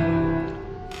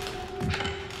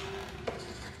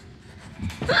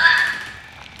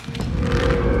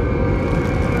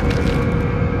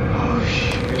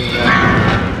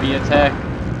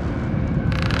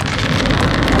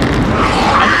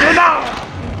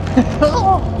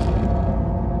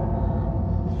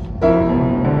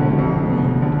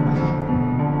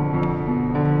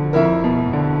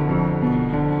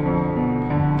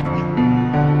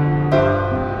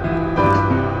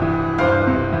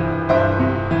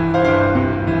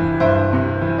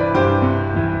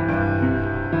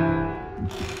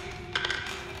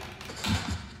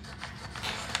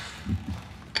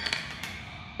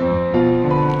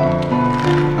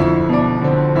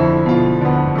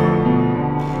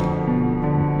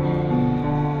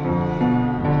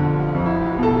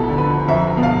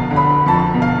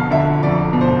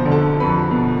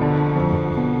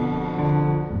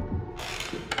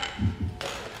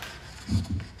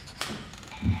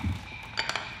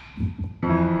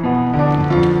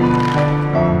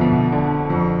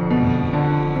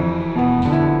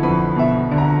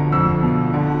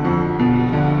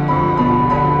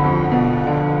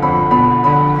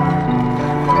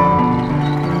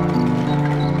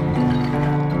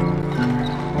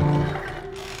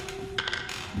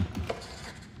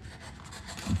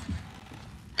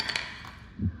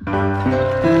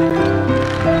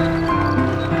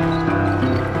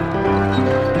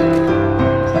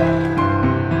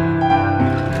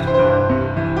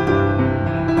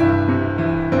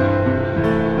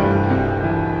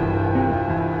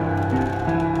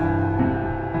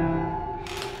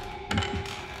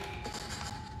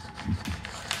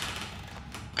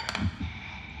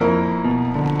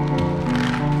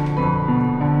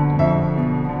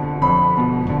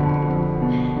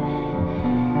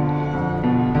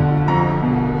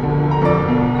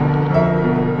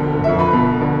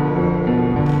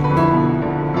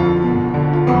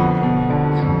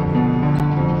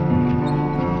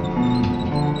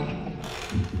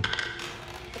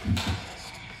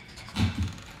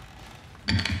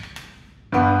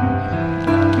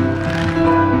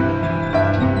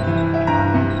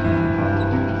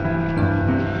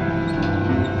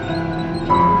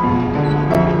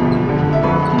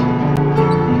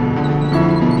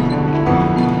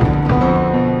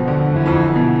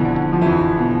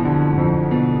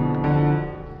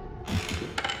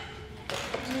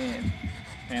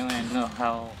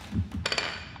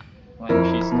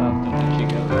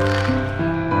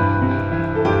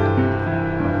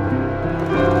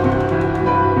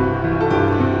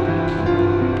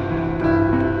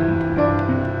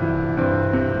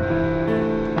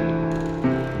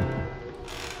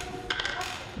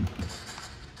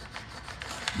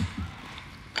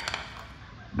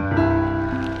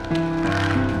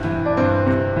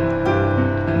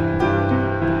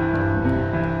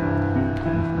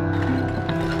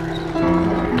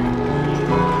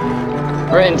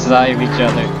 We're inside of each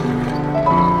other.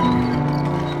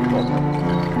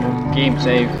 Game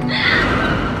save.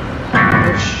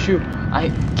 Oh shoot!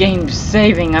 Game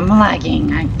saving. I'm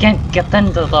lagging. I can't get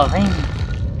into the thing.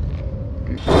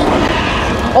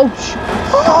 Oh shoot!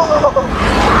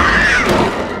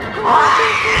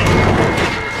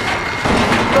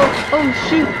 Oh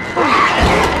shoot!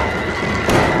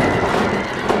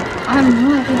 I'm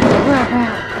lagging the crap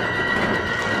out.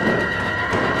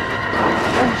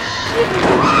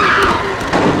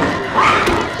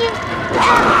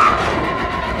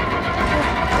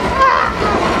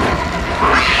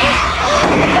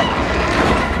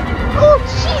 Oh,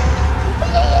 jeez!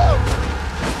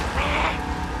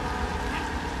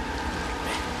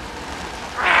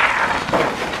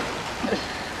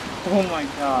 Oh my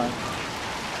god.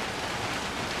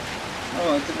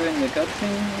 Oh, it's in the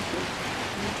cutscene?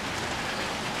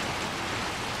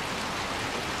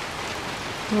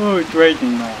 Oh, it's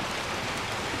raging now.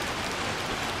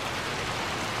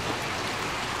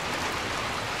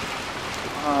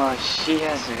 Oh, she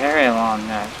has very long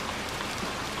neck.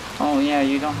 Oh yeah,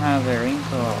 you don't have a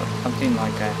wrinkle or something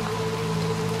like that.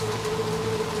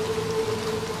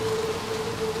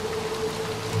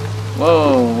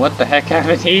 Whoa, what the heck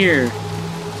happened here?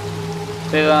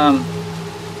 Did,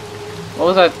 what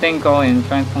was that thing called in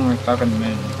Transformers Dark of the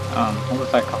Moon? What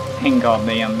was that thing called?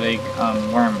 The, big,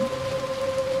 worm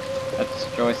that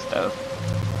destroys stuff.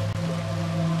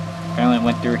 Apparently it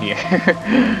went through here.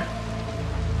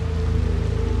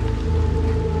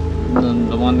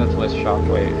 The one that's with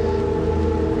Shockwave.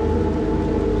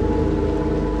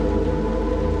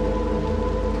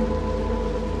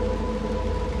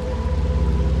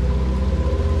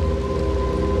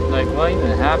 Like, what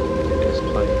even happened to this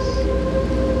place?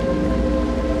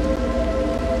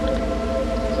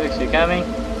 6, you coming?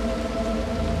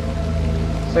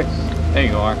 6, there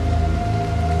you are.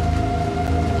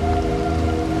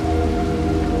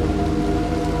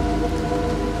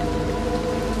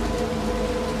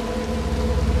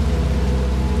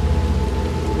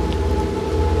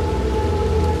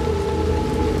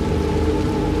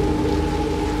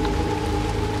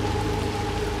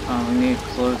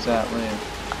 ones that live.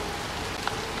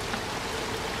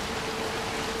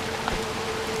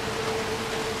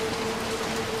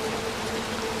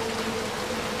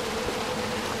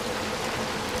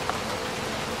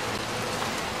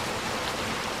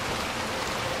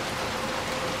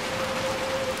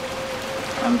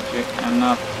 I'm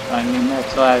not. I mean,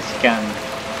 that's what I scanned.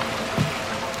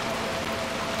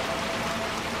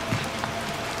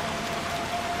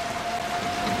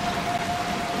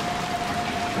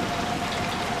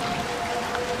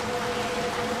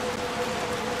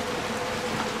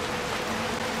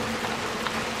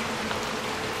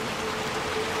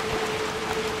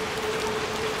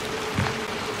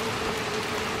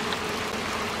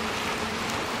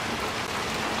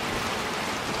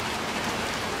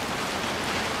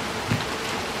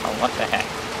 What the heck?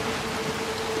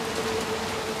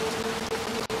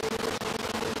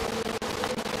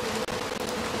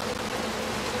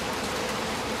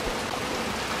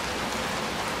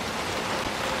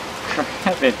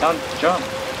 Crap it, don't jump.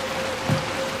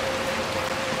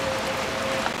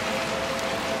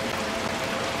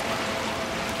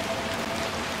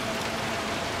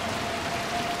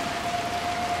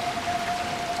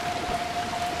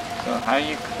 So how do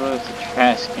you close the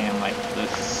trash can like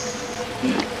this?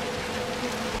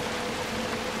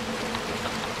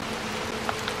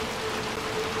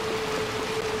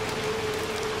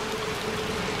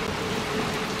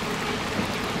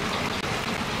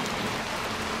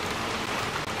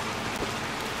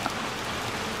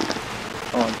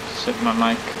 Oh shit, my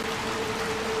mic.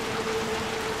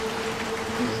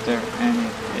 Is there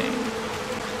anything?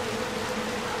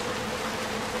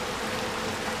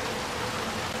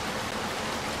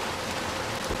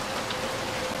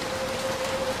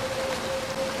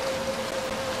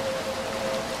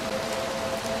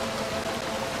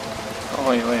 Oh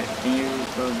wait, can you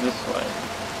go this way?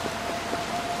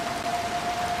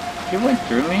 You went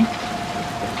through me?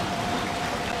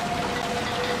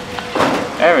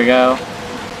 There we go.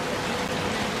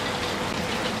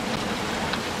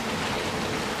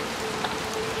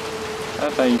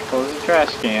 That's how you close the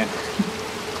trash can.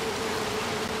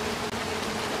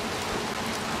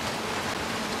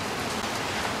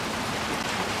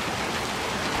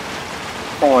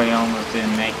 Oh, I almost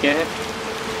didn't make it.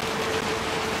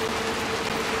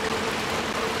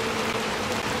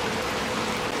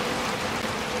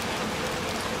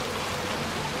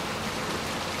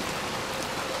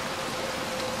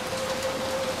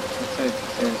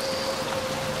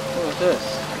 What was this?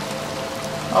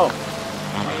 Oh,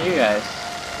 you guys.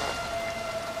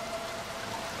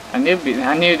 I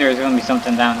knew there was gonna be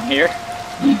something down here.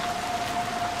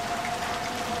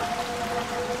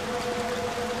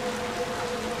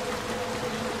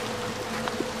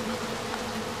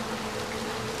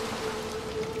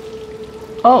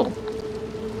 Oh.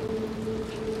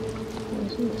 What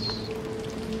is this?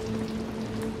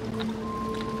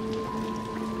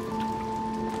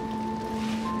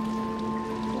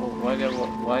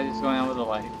 What is going on with the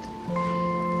light?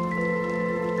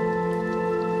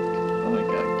 Oh my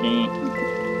god, game.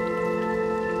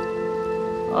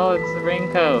 Oh, it's the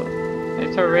raincoat.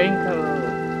 It's a raincoat.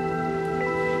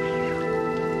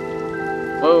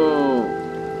 Whoa.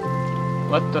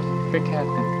 What the frick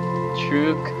happened?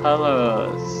 True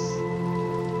colors.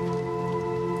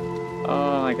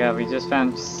 Oh my god, we just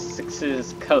found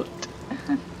Six's coat.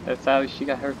 That's how she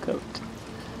got her coat.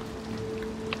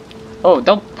 Oh,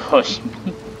 don't push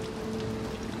me.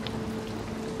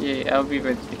 Yeah, I'll be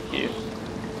right with you.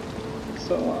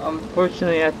 So,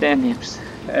 unfortunately, at the end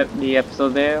of the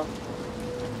episode there.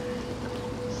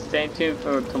 Stay tuned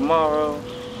for tomorrow.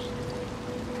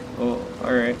 Oh,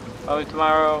 alright. Probably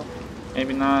tomorrow.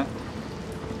 Maybe not.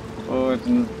 Or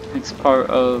the next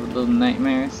part of Little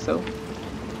Nightmares. So,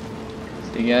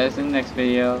 see you guys in the next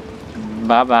video.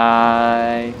 Bye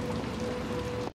bye.